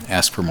would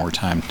ask for more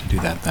time to do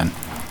that then.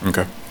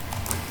 Okay.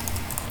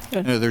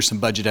 You know, there's some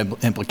budget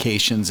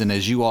implications, and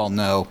as you all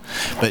know,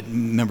 but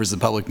members of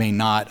the public may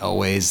not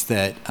always,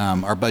 that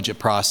our budget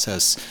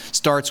process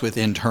starts with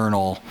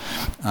internal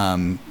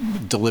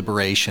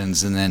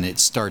deliberations, and then it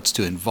starts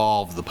to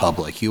involve the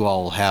public. You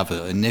all have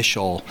an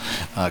initial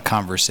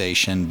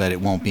conversation, but it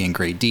won't be in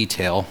great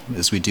detail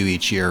as we do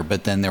each year,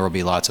 but then there will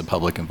be lots of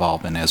public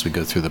involvement as we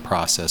go through the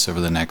process over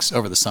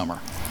the summer.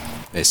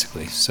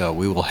 basically. So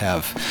we will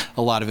have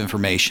a lot of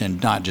information,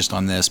 not just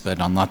on this, but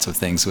on lots of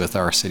things with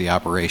our city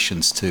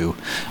operations too,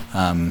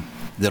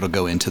 that'll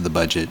go into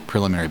the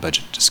preliminary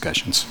budget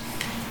discussions.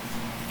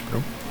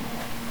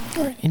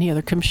 All right. Any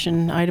other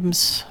commission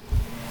items?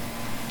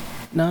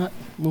 Not.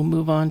 We'll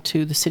move on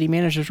to the city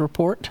manager's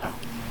report.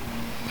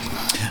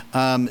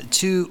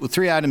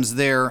 3 items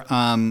there.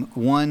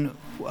 One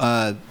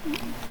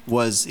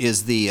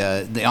is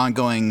the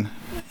ongoing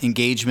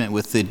engagement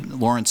with the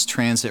Lawrence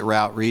Transit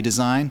route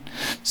redesign.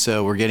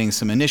 So we're getting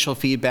some initial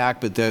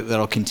feedback, but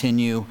that'll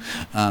continue.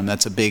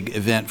 That's a big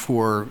event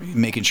for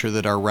making sure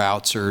that our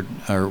routes are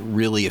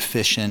really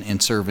efficient in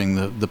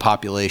serving the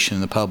population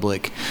and the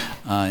public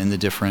in the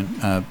different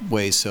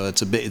ways. So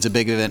it's a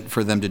big event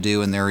for them to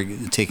do, and they're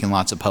taking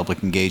lots of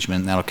public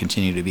engagement, and that'll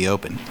continue to be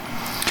open.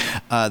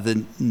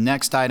 The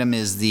next item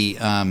is the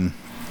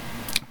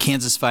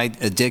Kansas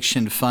Fight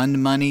Addiction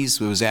Fund monies.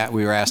 We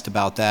were asked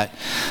about that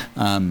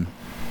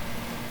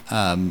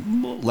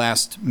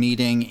last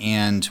meeting,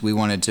 and we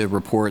wanted to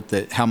report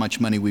that how much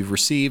money we've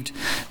received.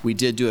 We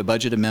did do a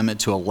budget amendment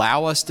to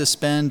allow us to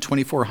spend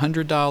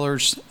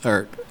 $2,400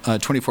 or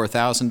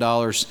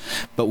 $24,000,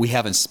 but we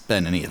haven't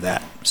spent any of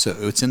that. So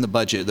it's in the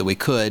budget that we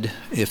could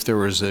if there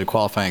was a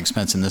qualifying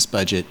expense in this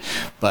budget,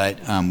 but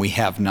we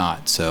have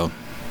not. So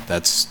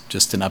that's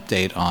just an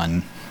update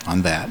on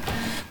that.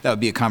 That would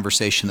be a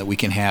conversation that we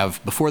can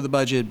have before the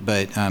budget,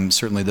 but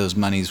certainly those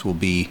monies will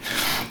be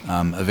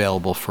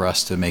available for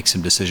us to make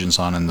some decisions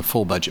on in the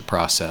full budget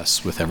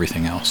process with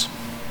everything else.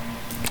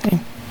 Okay.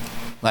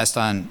 Last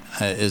on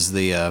is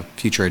the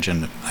future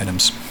agenda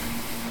items.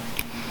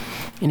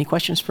 Any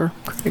questions for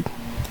Craig?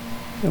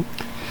 Nope.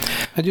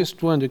 I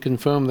just wanted to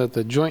confirm that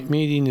the joint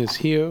meeting is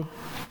here,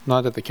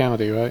 not at the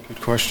county, right?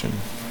 Good question.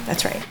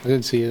 That's right. I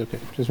didn't see it, okay.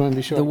 Just want to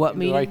be sure. The what I'm in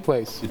meeting? The right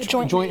place. The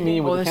joint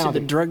meeting with Oh, the this is county.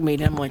 the drug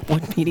meeting. I'm like,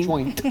 what meeting?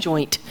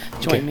 Joint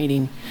Okay.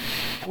 meeting.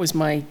 That was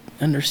my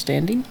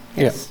understanding.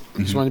 Yes.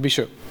 Yeah, just wanted to be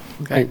sure.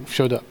 Okay. I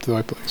showed up to the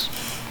right place.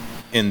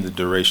 And the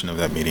duration of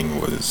that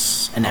meeting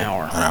was? An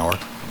hour. An hour.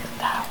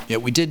 Yeah,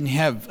 we didn't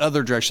have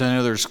other direction. I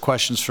know there's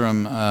questions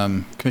from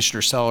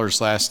Commissioner Sellers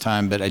last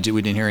time, but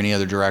we didn't hear any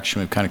other direction.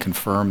 We've kind of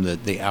confirmed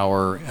that the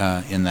hour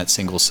in that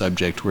single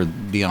subject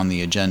would be on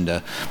the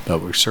agenda,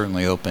 but we're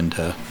certainly open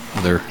to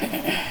other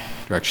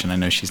direction. I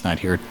know she's not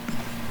here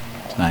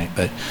tonight,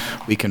 but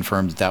we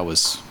confirmed that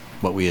was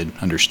what we had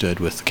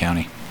understood with the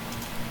county.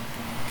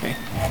 Okay.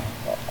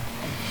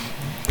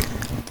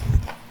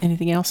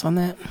 Anything else on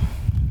that?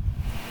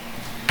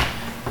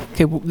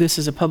 Okay, well, this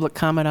is a public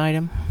comment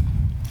item.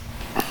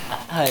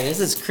 Hi, this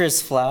is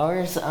Chris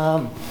Flowers.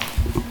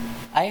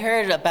 I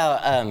heard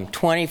about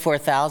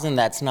 24,000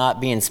 that's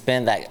not being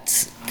spent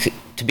that's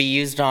to be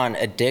used on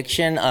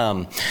addiction.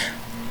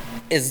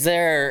 Is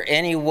there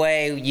any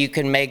way you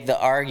can make the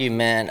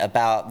argument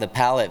about the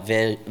Pallet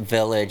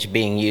Village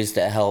being used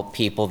to help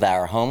people that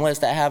are homeless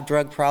that have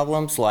drug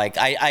problems? Like,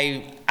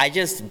 I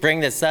just bring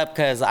this up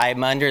because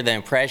I'm under the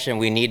impression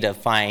we need to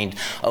find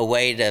a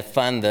way to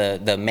fund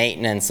the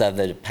maintenance of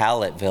the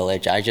Pallet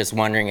Village. I was just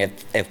wondering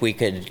if we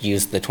could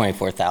use the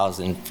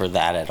 24,000 for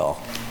that at all.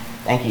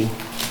 Thank you.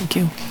 Thank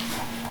you.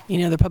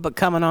 Any other public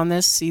comment on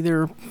this,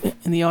 either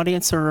in the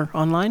audience or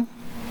online?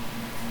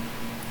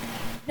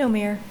 No,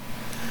 Mayor.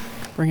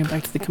 Bring it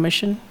back to the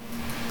commission.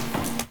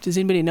 Does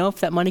anybody know if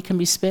that money can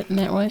be spent in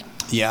that way?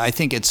 Yeah, I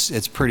think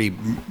it's pretty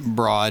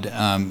broad.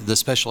 The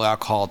special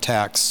alcohol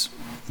tax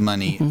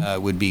money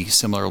would be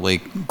similarly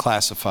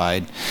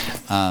classified,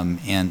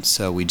 and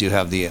so we do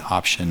have the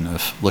option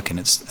of looking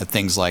at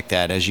things like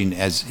that. As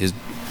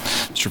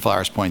Mr.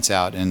 Flowers points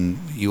out, and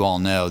you all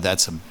know,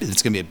 it's going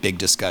to be a big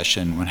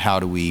discussion on how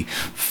do we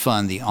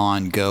fund the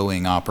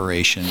ongoing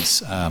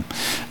operations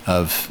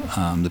of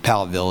the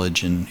Pallet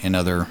Village and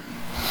other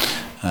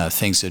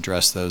things to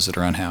address those that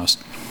are unhoused.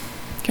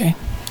 Okay,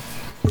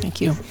 thank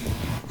you.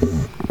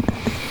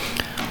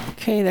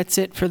 Okay, that's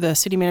it for the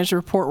city manager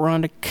report. We're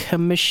on to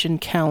commission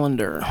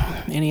calendar.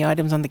 Any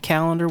items on the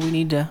calendar we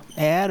need to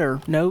add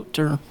or note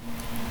or?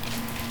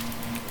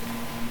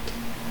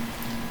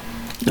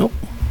 Nope.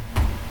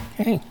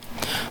 Okay,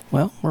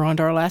 well, we're on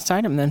to our last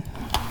item then.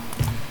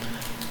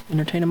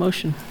 Entertain a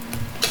motion.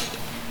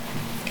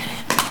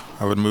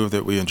 I would move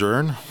that we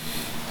adjourn.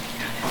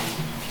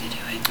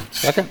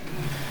 Second.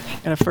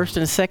 Got a first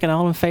and a second.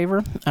 All in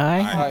favor?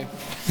 Aye.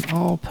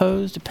 All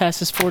opposed? It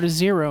passes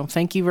 4-0.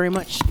 Thank you very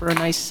much for a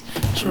nice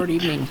short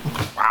evening.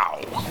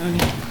 Wow.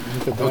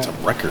 That's a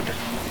record.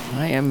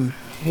 I am.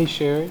 Hey,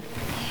 Sherry.